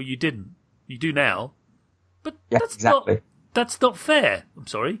that? Well, you didn't. You do now. But that's not fair. I'm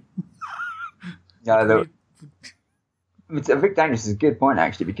sorry. No, Vic Dangerous is a good point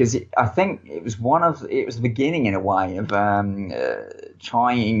actually, because I think it was the beginning in a way of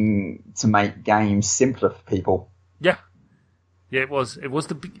trying to make games simpler for people. Yeah, it was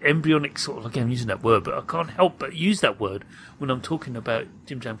the embryonic sort of, again, I'm using that word, but I can't help but use that word when I'm talking about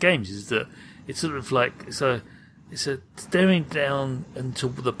Jim Jam Games. Is that it's sort of like it's a staring down into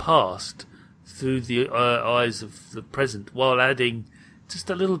the past through the eyes of the present, while adding just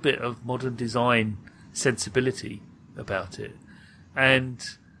a little bit of modern design sensibility about it. And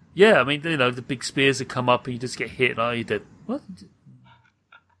yeah, I mean, the big spears that come up and you just get hit and you're dead. What?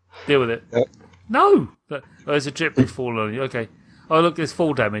 Deal with it. Yep. No! There's a drip that's fallen on you. Okay. Oh, look, there's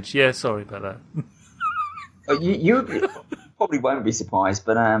fall damage. Yeah, sorry about that. You probably won't be surprised,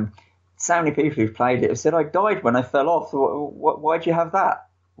 but so many people who've played it have said, I died when I fell off. Why'd you have that?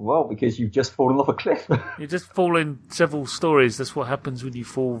 Well, because you've just fallen off a cliff. You just fall in several stories. That's what happens when you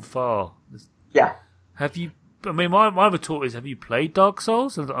fall far. Yeah. Have you... I mean, my other thought is, have you played Dark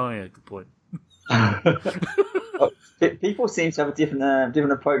Souls? Oh, yeah, good point. People seem to have a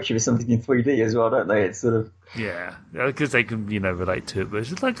different approach with something in 3D as well, don't they? It's sort of... Yeah, because they can, relate to it. But it's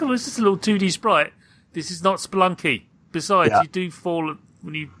just like, oh, it's just a little 2D sprite. This is not Spelunky. Besides, you do fall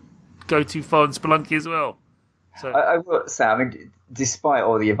when you go too far in Spelunky as well. So I will say, I mean, despite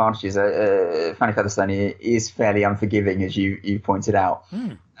all the advantages, Fanny Featherstone is fairly unforgiving, as you pointed out.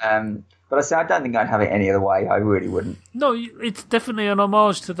 But I say I don't think I'd have it any other way. I really wouldn't. No, it's definitely an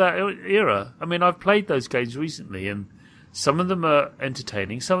homage to that era. I mean, I've played those games recently, and some of them are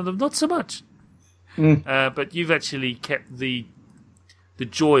entertaining, some of them not so much. But you've actually kept the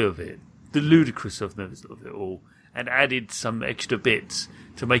joy of it, the ludicrous of it all, and added some extra bits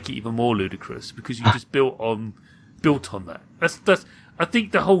to make it even more ludicrous, because you just built on that. That's. I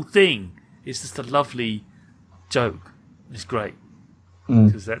think the whole thing is just a lovely joke. It's great.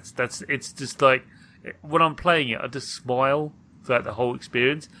 Because it's just like, when I'm playing it, I just smile throughout the whole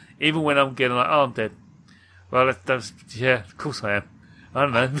experience, even when I'm getting like, oh, I'm dead. Well, that's yeah, of course I am. I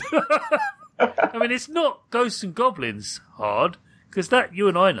don't know. I mean, it's not Ghosts and Goblins hard, because that, you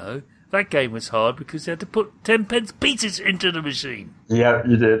and I know, that game was hard because they had to put 10 pence pieces into the machine. Yeah,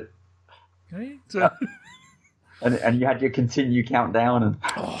 you did. Okay, so... and you had your continue countdown. And...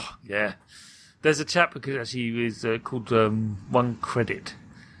 Oh, yeah. There's a chap who actually is called One Credit,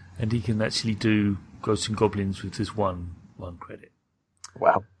 and he can actually do Ghosts and Goblins with just one credit.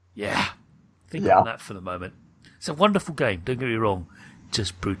 Wow. Yeah. Think on that for the moment. It's a wonderful game, don't get me wrong.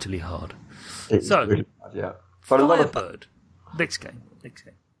 Just brutally hard. It's really hard, yeah. But Firebird. Next game. A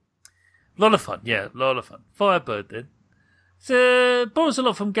lot of fun, yeah, a lot of fun. Firebird, then. It borrows a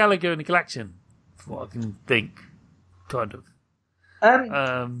lot from Galaga and the Galaxian, from what I can think. Kind of.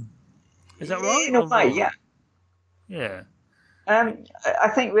 Is that right? In a way, yeah. Yeah. I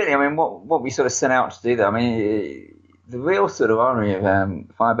think really, I mean, what we sort of set out to do, though, I mean, the real sort of irony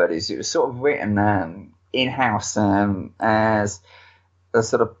of Firebird is it was sort of written in-house as a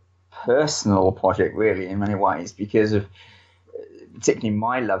sort of personal project, really, in many ways, because of particularly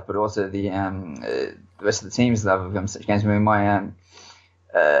my love, but also the rest of the team's love of such games. I mean,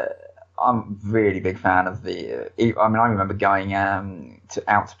 I'm a really big fan of the. I mean, I remember going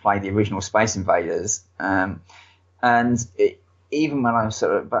out to play the original Space Invaders, and even when I was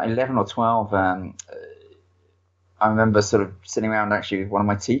sort of about 11 or 12, I remember sort of sitting around actually with one of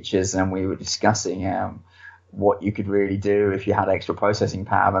my teachers, and we were discussing what you could really do if you had extra processing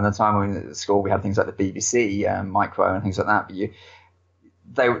power. And at the time when we were at school, we had things like the BBC Micro and things like that, but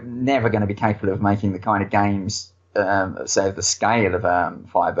they were never going to be capable of making the kind of games, say, of the scale of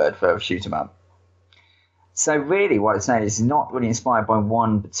Firebird for shoot 'em up. So really, what I'd say is not really inspired by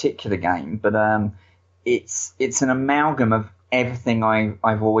one particular game, but it's an amalgam of everything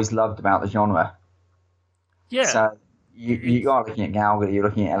I've always loved about the genre. Yeah. So you are looking at Galaga, you're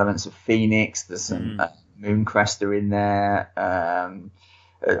looking at elements of Phoenix. There's some Mooncrester in there.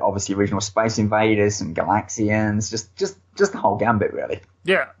 Obviously, original Space Invaders and Galaxians. Just the whole gambit, really.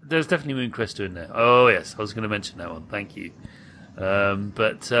 Yeah, there's definitely Mooncrester in there. Oh yes, I was going to mention that one. Thank you.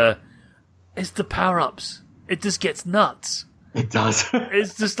 But it's the power-ups. It just gets nuts. It does.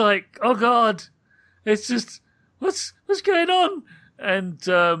 It's just like, oh god, it's just what's going on, and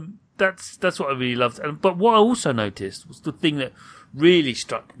that's what I really loved. But what I also noticed was the thing that really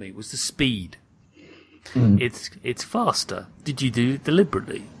struck me was the speed. It's faster. Did you do it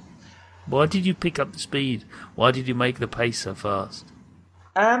deliberately? Why did you pick up the speed? Why did you make the pace so fast?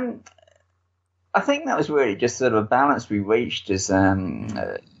 I think that was really just sort of a balance we reached as we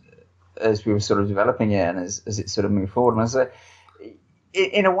were sort of developing it and as it sort of moved forward. And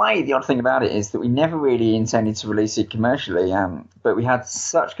in a way, the odd thing about it is that we never really intended to release it commercially, but we had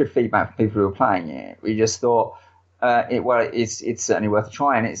such good feedback from people who were playing it. We just thought, it's certainly worth a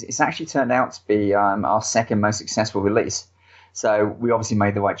try, and it's actually turned out to be our second most successful release. So we obviously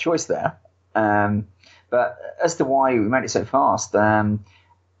made the right choice there. But as to why we made it so fast,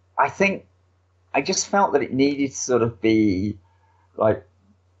 I think I just felt that it needed to sort of be like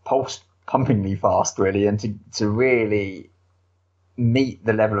pulse-pumpingly fast, really, and to really meet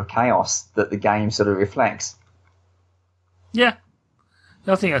the level of chaos that the game sort of reflects. Yeah,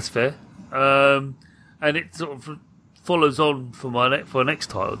 I think that's fair. And it sort of follows on for next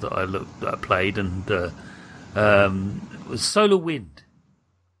title that I played, and it was Solar Wind.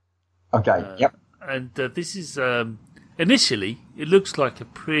 Okay. Yep. And this is initially it looks like a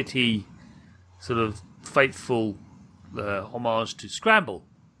pretty sort of faithful homage to Scramble,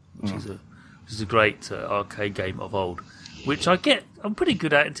 which is a great arcade game of old, which I'm pretty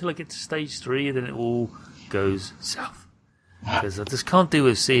good at until I get to stage 3, and then it all goes south because I just can't deal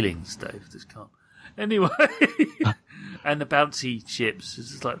with ceilings, Dave. Just can't. Anyway, and the bouncy ships. It's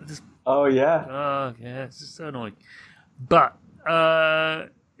just like this. Oh yeah. Oh yeah, it's just so annoying. But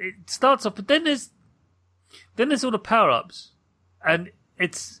it starts off, but then there's all the power ups, and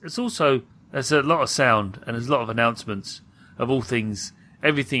it's also there's a lot of sound and there's a lot of announcements of all things.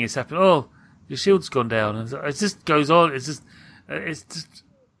 Everything is happening. Oh, your shield's gone down, and it just goes on. It's just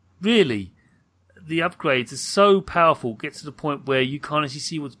really the upgrades are so powerful. Get to the point where you can't actually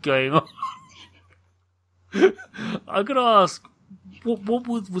see what's going on. I'm gonna ask, what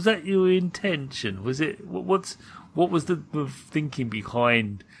was that your intention? Was it what was the thinking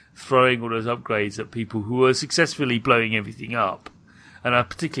behind throwing all those upgrades at people who were successfully blowing everything up? And I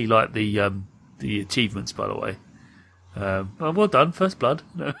particularly like the achievements, by the way. Well done, First Blood.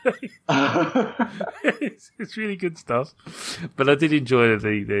 No. it's really good stuff. But I did enjoy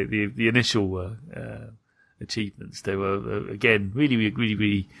the initial achievements. They were again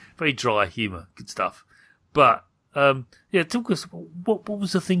really very dry humour, good stuff. But talk us. What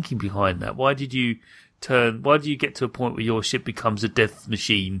was the thinking behind that? Why did you get to a point where your ship becomes a death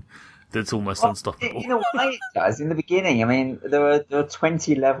machine that's almost unstoppable? In a way, it does. In the beginning, I mean, there were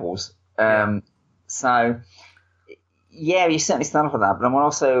 20 levels, so yeah, you certainly start off with that. But then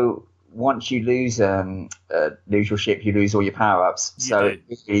also, once you lose your ship, you lose all your power ups. So it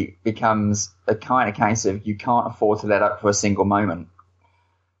really becomes a kind of case of you can't afford to let up for a single moment.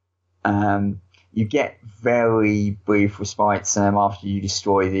 You get very brief respites after you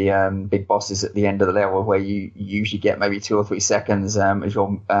destroy the big bosses at the end of the level, where you usually get maybe 2 or 3 seconds as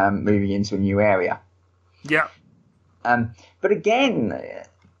you're moving into a new area. Yeah. But again,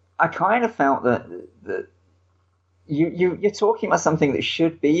 I kind of felt that you're talking about something that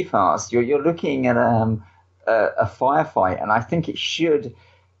should be fast. You're looking at a firefight, and I think it should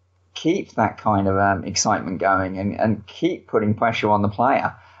keep that kind of excitement going and keep putting pressure on the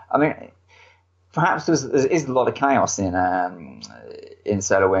player. I mean, perhaps there is a lot of chaos in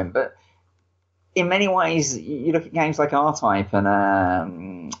Solar Wind, but in many ways, you look at games like R-Type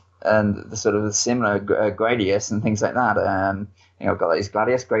and the sort of similar Gradius and things like that. I've got these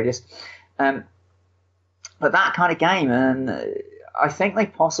Gradius. But that kind of game, and I think they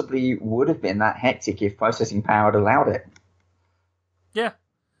possibly would have been that hectic if processing power had allowed it. Yeah.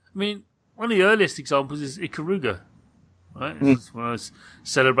 I mean, one of the earliest examples is Ikaruga. Right, it's one of those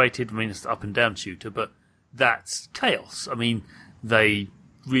celebrated. I mean, it's an up and down shooter, but that's chaos. I mean, they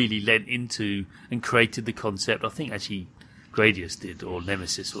really lent into and created the concept. I think actually Gradius did, or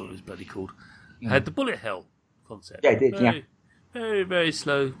Nemesis, or what it was bloody called, had the bullet hell concept. Yeah, it did. Very, very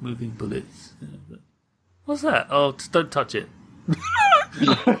slow moving bullets. Yeah, what's that? Oh, just don't touch it.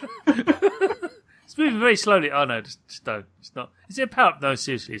 It's moving very slowly. Oh no, just don't. It's not. Is it a power up? No,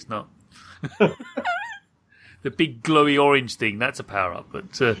 seriously, it's not. The big glowy orange thing—that's a power up.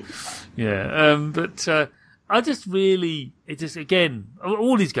 But I just really, again,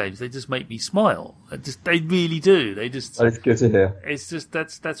 all these games, they just make me smile. They really do. They just. That's good to hear. It's just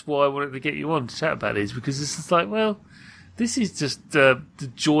that's why I wanted to get you on to chat about it, is because it's just like, well, this is just the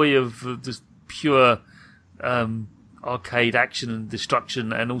joy of just pure arcade action and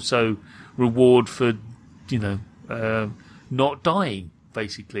destruction, and also reward for not dying,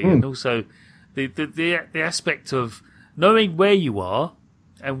 basically, and also. The aspect of knowing where you are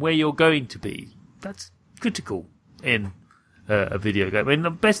and where you're going to be, that's critical in a video game. I mean,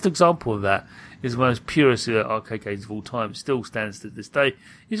 the best example of that is one of the most purest arcade games of all time, still stands to this day,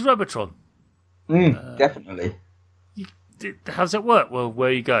 is Robotron. Definitely. how's that work? Well, where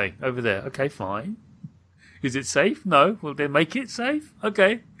are you going? Over there. Okay, fine. Is it safe? No. Well, then make it safe.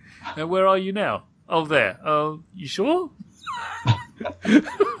 Okay. And where are you now? Oh, there. Oh, you sure?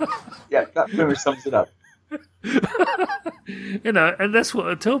 Yeah, that pretty much sums it up. And that's what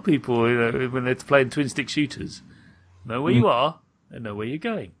I tell people, when they're playing twin stick shooters. Know where you are and know where you're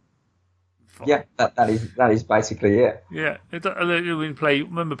going. Fine. Yeah, that is basically it. Yeah.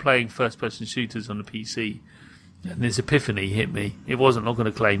 Remember playing first person shooters on the PC, and this epiphany hit me. It wasn't not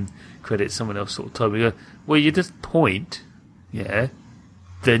going to claim credit. Someone else sort of told me, well, you just point, yeah,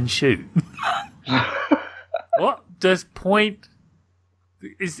 then shoot. What? Just point.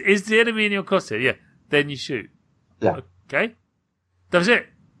 Is the enemy in your crosshair? Yeah. Then you shoot. Yeah. Okay. That was it.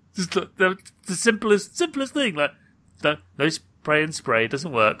 Just the simplest thing. Like, no spray and spray. It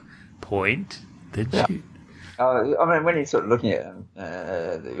doesn't work. Point. Then shoot. I mean, when you're sort of looking at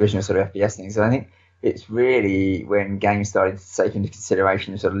the original sort of FPS things, I think it's really when games started to take into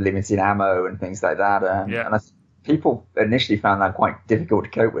consideration sort of limited ammo and things like that. And I think people initially found that quite difficult to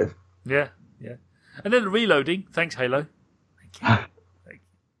cope with. Yeah. And then the reloading. Thanks, Halo. Thank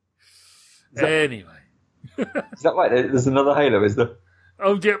you. Anyway. Is that right? There's another Halo, is there?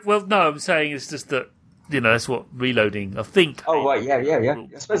 Oh, yeah. Well, no, I'm saying it's just that, that's what reloading, I think. Oh, right. Yeah.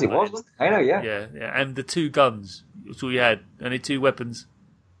 I suppose it wasn't it? Halo, yeah. Yeah. And the 2 guns. That's all you had. Only 2 weapons.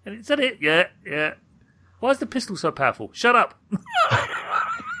 And is that it? Yeah. Why is the pistol so powerful? Shut up.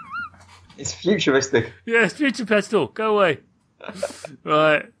 It's futuristic. Yeah, it's future pistol. Go away.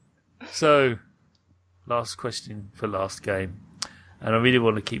 Right. So, last question for last game. And I really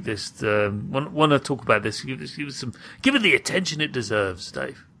want to keep this. Want to talk about this. Give it the attention it deserves,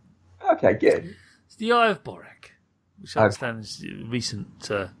 Dave. Okay, good. It's the Eye of Borak, which I understand is a recent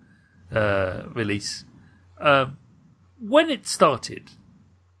release. When it started,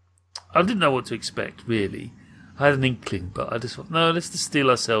 I didn't know what to expect. Really, I had an inkling, but I just thought, no, let's just steel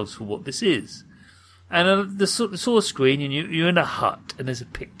ourselves for what this is. And I saw a screen, and you're in a hut, and there's a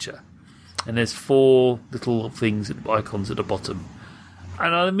picture, and there's 4 little things, icons at the bottom.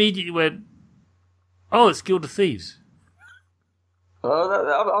 And I immediately went, oh, it's Guild of Thieves. Oh,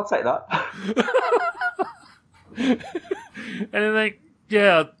 I'll take that. And I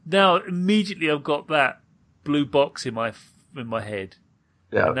think, now immediately I've got that blue box in my head.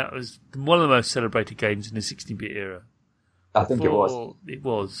 Yeah. And that was one of the most celebrated games in the 16-bit era. I think it was. It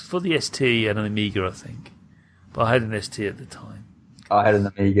was. For the ST and an Amiga, I think. But I had an ST at the time. I had an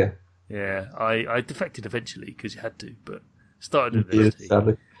Amiga. Yeah, I defected eventually because you had to, but started at an ST.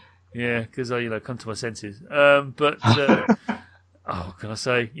 Sadly. Yeah, because I, come to my senses. But oh, can I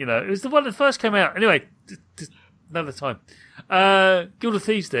say, it was the one that first came out. Anyway, just another time. Guild of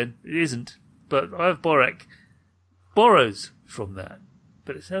Thieves, then it isn't, but Eye of Borak borrows from that,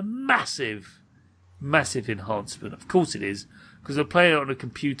 but it's a massive enhancement. Of course, it is, because I'm playing it on a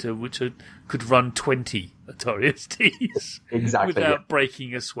computer which could run 20 Atari STs exactly without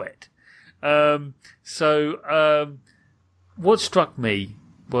breaking a sweat. What struck me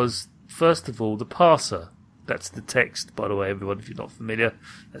was, first of all, the parser. That's the text, by the way, everyone, if you're not familiar.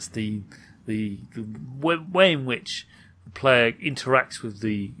 That's the way in which the player interacts with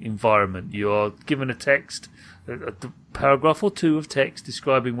the environment. You are given a text, a paragraph or 2 of text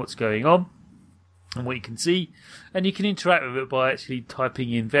describing what's going on and what you can see, and you can interact with it by actually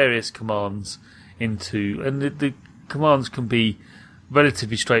typing in various commands into, and the commands can be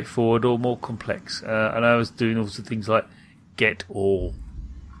relatively straightforward or more complex. And I was doing all sorts of things like get all,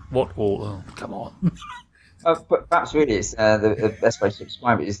 what all, oh, come on. But perhaps really it's the best way to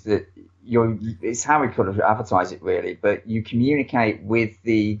describe it is that it's how we could have advertised it really, but you communicate with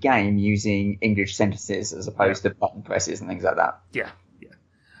the game using English sentences as opposed to button presses and things like that. Yeah.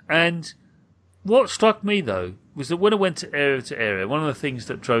 And what struck me though was that when I went to area, one of the things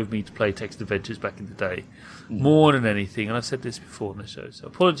that drove me to play text adventures back in the day, more than anything, and I've said this before on the show, so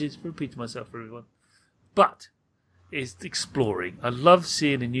apologies for repeating myself for everyone, but is exploring. I love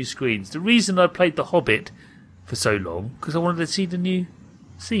seeing the new screens. The reason I played The Hobbit for so long, because I wanted to see the new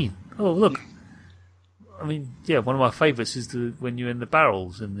scene. Oh, look. I mean, one of my favourites is when you're in the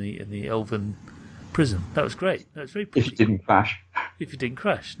barrels in the elven prison. That was great. That was very pretty. If you didn't crash. If you didn't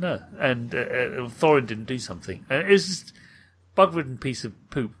crash, no. And Thorin didn't do something. And it was just a bug-ridden piece of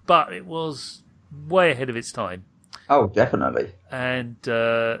poop, but it was way ahead of its time. Oh, definitely. And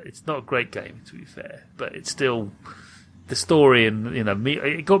it's not a great game, to be fair, but it's still the story, and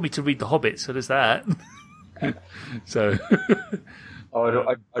it got me to read The Hobbit, so there's that. So, I would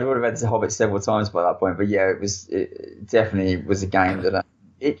have read The Hobbit several times by that point, but it definitely was a game that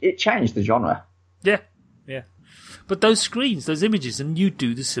it changed the genre. Yeah. But those screens, those images, and you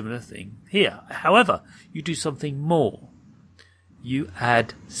do the similar thing here. However, you do something more. you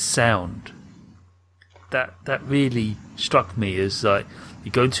add sound. That really struck me as like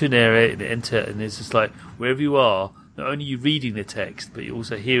you go into an area and enter, and it's just like wherever you are, not only are you reading the text, but you're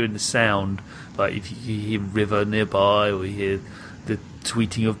also hearing the sound. Like if you hear a river nearby, or you hear the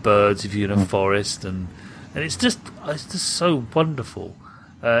tweeting of birds if you're in a forest, and it's just so wonderful.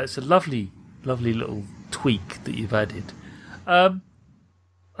 It's a lovely little tweak that you've added. I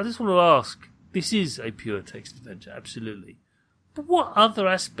just want to ask, this is a pure text adventure, absolutely. But what other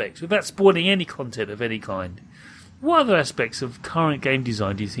aspects, without spoiling any content of any kind, what other aspects of current game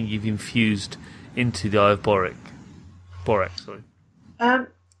design do you think you've infused into the Eye of Borak? Sorry.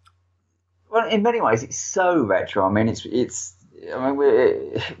 Well, in many ways, it's so retro. I mean, it's. I mean,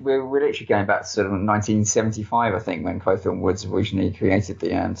 we're literally going back to sort of 1975, I think, when Crowthorne Woods originally created the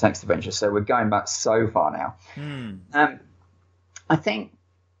text adventure. So we're going back so far now. I think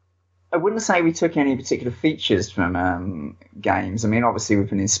I wouldn't say we took any particular features from games. I mean, obviously we've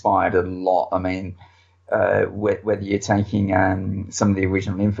been inspired a lot. I mean, whether you're taking some of the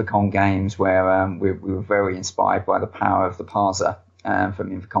original Infocom games, where we were very inspired by the power of the parser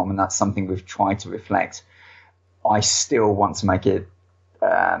from Infocom, and that's something we've tried to reflect. I still want to make it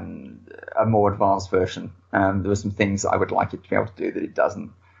a more advanced version. There are some things that I would like it to be able to do that it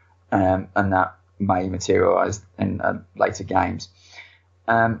doesn't, and that may materialise in later games.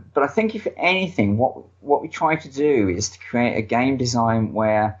 But I think, if anything, what we try to do is to create a game design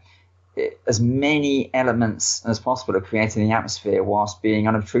where as many elements as possible are creating the atmosphere whilst being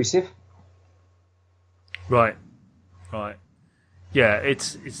unobtrusive. Right. Yeah,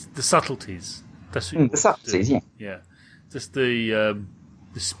 it's the subtleties. That's what the subtleties, yeah. Yeah, just the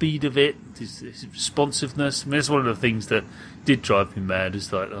speed of it, its responsiveness. I mean, it's one of the things that did drive me mad.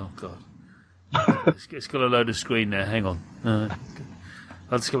 It's like, oh god, it's got a load of screen there. Hang on,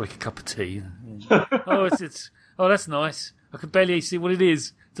 I'll just go make a cup of tea. Oh, that's nice. I can barely see what it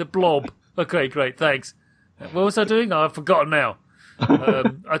is. It's a blob. Okay, great, thanks. What was I doing? Oh, I've forgotten now.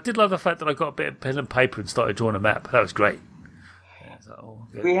 I did love the fact that I got a bit of pen and paper and started drawing a map. That was great.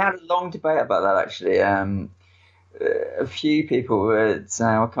 We had a long debate about that, actually. A few people would say,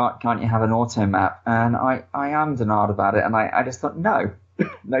 well, can't you have an auto map? And I am denied about it, and I just thought, no,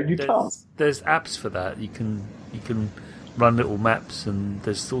 you can't. There's apps for that. You can run little maps, and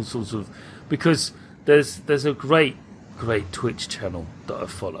there's all sorts of, because there's a great Twitch channel that I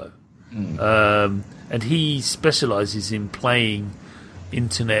follow, and he specialises in playing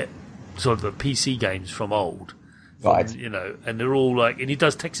internet sort of PC games from old. Right. And they're all like, and he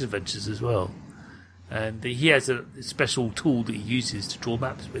does text adventures as well. And he has a special tool that he uses to draw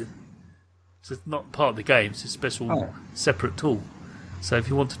maps with. So it's not part of the game, it's a special separate tool. So if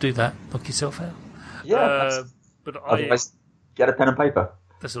you want to do that, knock yourself out. Yeah. Otherwise, get a pen and paper.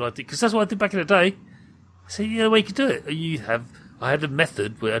 That's what I did, because that's what I did back in the day. So the way you could do it. I had a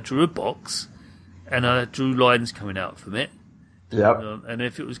method where I drew a box, and I drew lines coming out from it. Yeah. And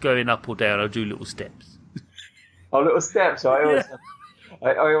if it was going up or down, I drew little steps. Oh, little steps. So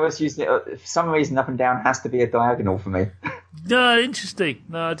I always use it. For some reason, up and down has to be a diagonal for me. No, interesting.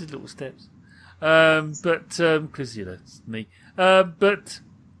 No, I did little steps. But because it's me. But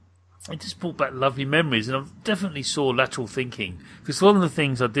it just brought back lovely memories, and I definitely saw lateral thinking, because one of the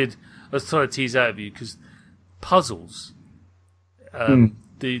things I was trying to tease out of you, because puzzles, the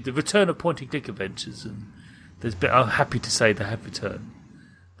return of point and click adventures, and I'm happy to say they have returned.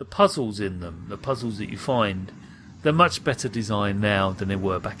 The puzzles in them, the puzzles that you find, they're much better designed now than they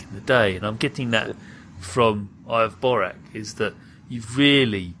were back in the day, and I'm getting that from Eye of Borak, is that you've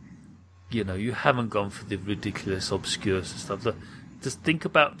really, you haven't gone for the ridiculous, obscure stuff. Just think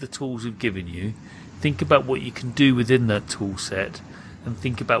about the tools we've given you, think about what you can do within that tool set, and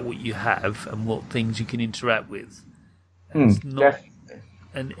think about what you have and what things you can interact with. And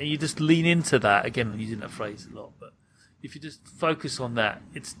and you just lean into that. Again, I'm using that phrase a lot, but if you just focus on that,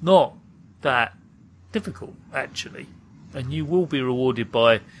 it's not that difficult, actually. And you will be rewarded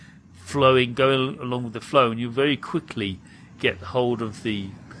by going along with the flow, and you'll very quickly get hold of the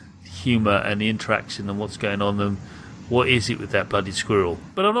humour and the interaction and what's going on, and what is it with that bloody squirrel.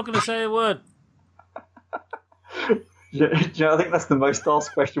 But I'm not going to say a word. I think that's the most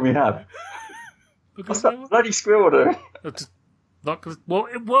asked question we have. Because what's that bloody squirrel doing?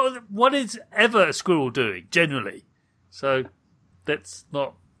 What is ever a squirrel doing, generally? So let's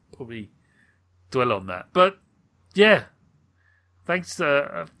not probably dwell on that. But yeah, thanks,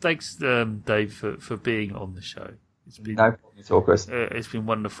 Dave, for being on the show. It's been no problem at all, Chris. It's been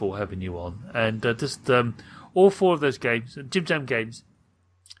wonderful having you on, and all four of those games, Jim Jam games,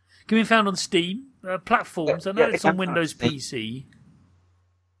 can be found on Steam platforms. I know it's on Windows PC.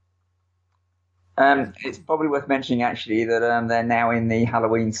 It's probably worth mentioning actually that they're now in the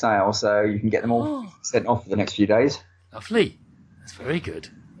Halloween sale, so you can get them all sent off for the next few days. Lovely. That's very good.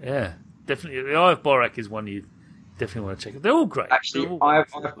 Yeah, definitely. The Eye of Borak is one you definitely want to check out. They're all great. Actually,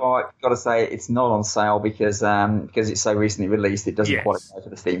 I've got to say it's not on sale because it's so recently released. It doesn't qualify for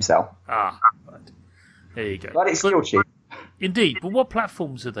the Steam sale. Right. There you go. But it's still cheap. Indeed. But what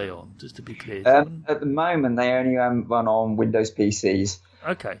platforms are they on? Just to be clear. At the moment, they only run on Windows PCs.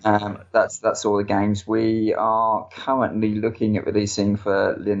 Okay. That's all the games. We are currently looking at releasing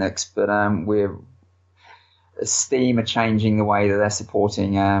for Linux, but Steam are changing the way that they're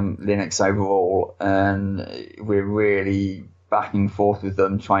supporting Linux overall, and we're really back and forth with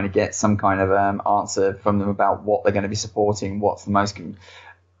them, trying to get some kind of answer from them about what they're going to be supporting, what's the most,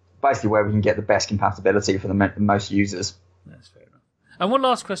 basically where we can get the best compatibility for the most users. That's fair enough. And one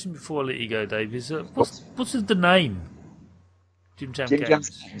last question before I let you go, Dave, is what's the name? Jim Jam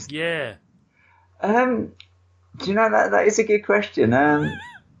Games. Yeah. Do you know that is a good question.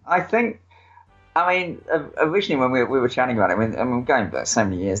 I think. I mean, originally when we were chatting about it, I'm going back so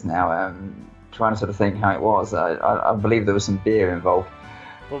many years now, trying to sort of think how it was. I believe there was some beer involved.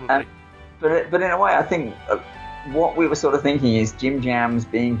 Probably. But in a way, I think what we were sort of thinking is Jim Jams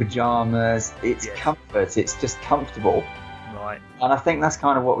being pajamas. It's comfort. It's just comfortable. Right. And I think that's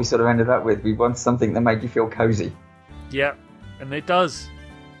kind of what we sort of ended up with. We wanted something that made you feel cozy. Yeah, and it does.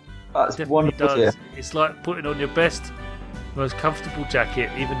 That's wonderful. Does. It's like putting on your best, most comfortable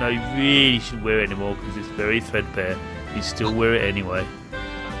jacket, even though you really shouldn't wear it anymore because it's very threadbare. You still wear it anyway.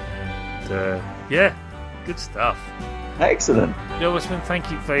 And good stuff. Excellent. Westman,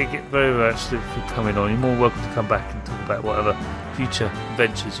 thank you very much for coming on. You're more welcome to come back and talk about whatever future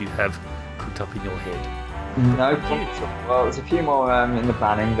ventures you have cooked up in your head. No problem. Well, there's a few more in the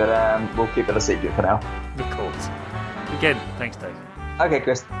planning, but we'll keep it a secret for now. Of course. Again, thanks, Dave. Okay,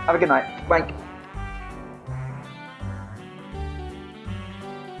 Chris. Have a good night. Bye.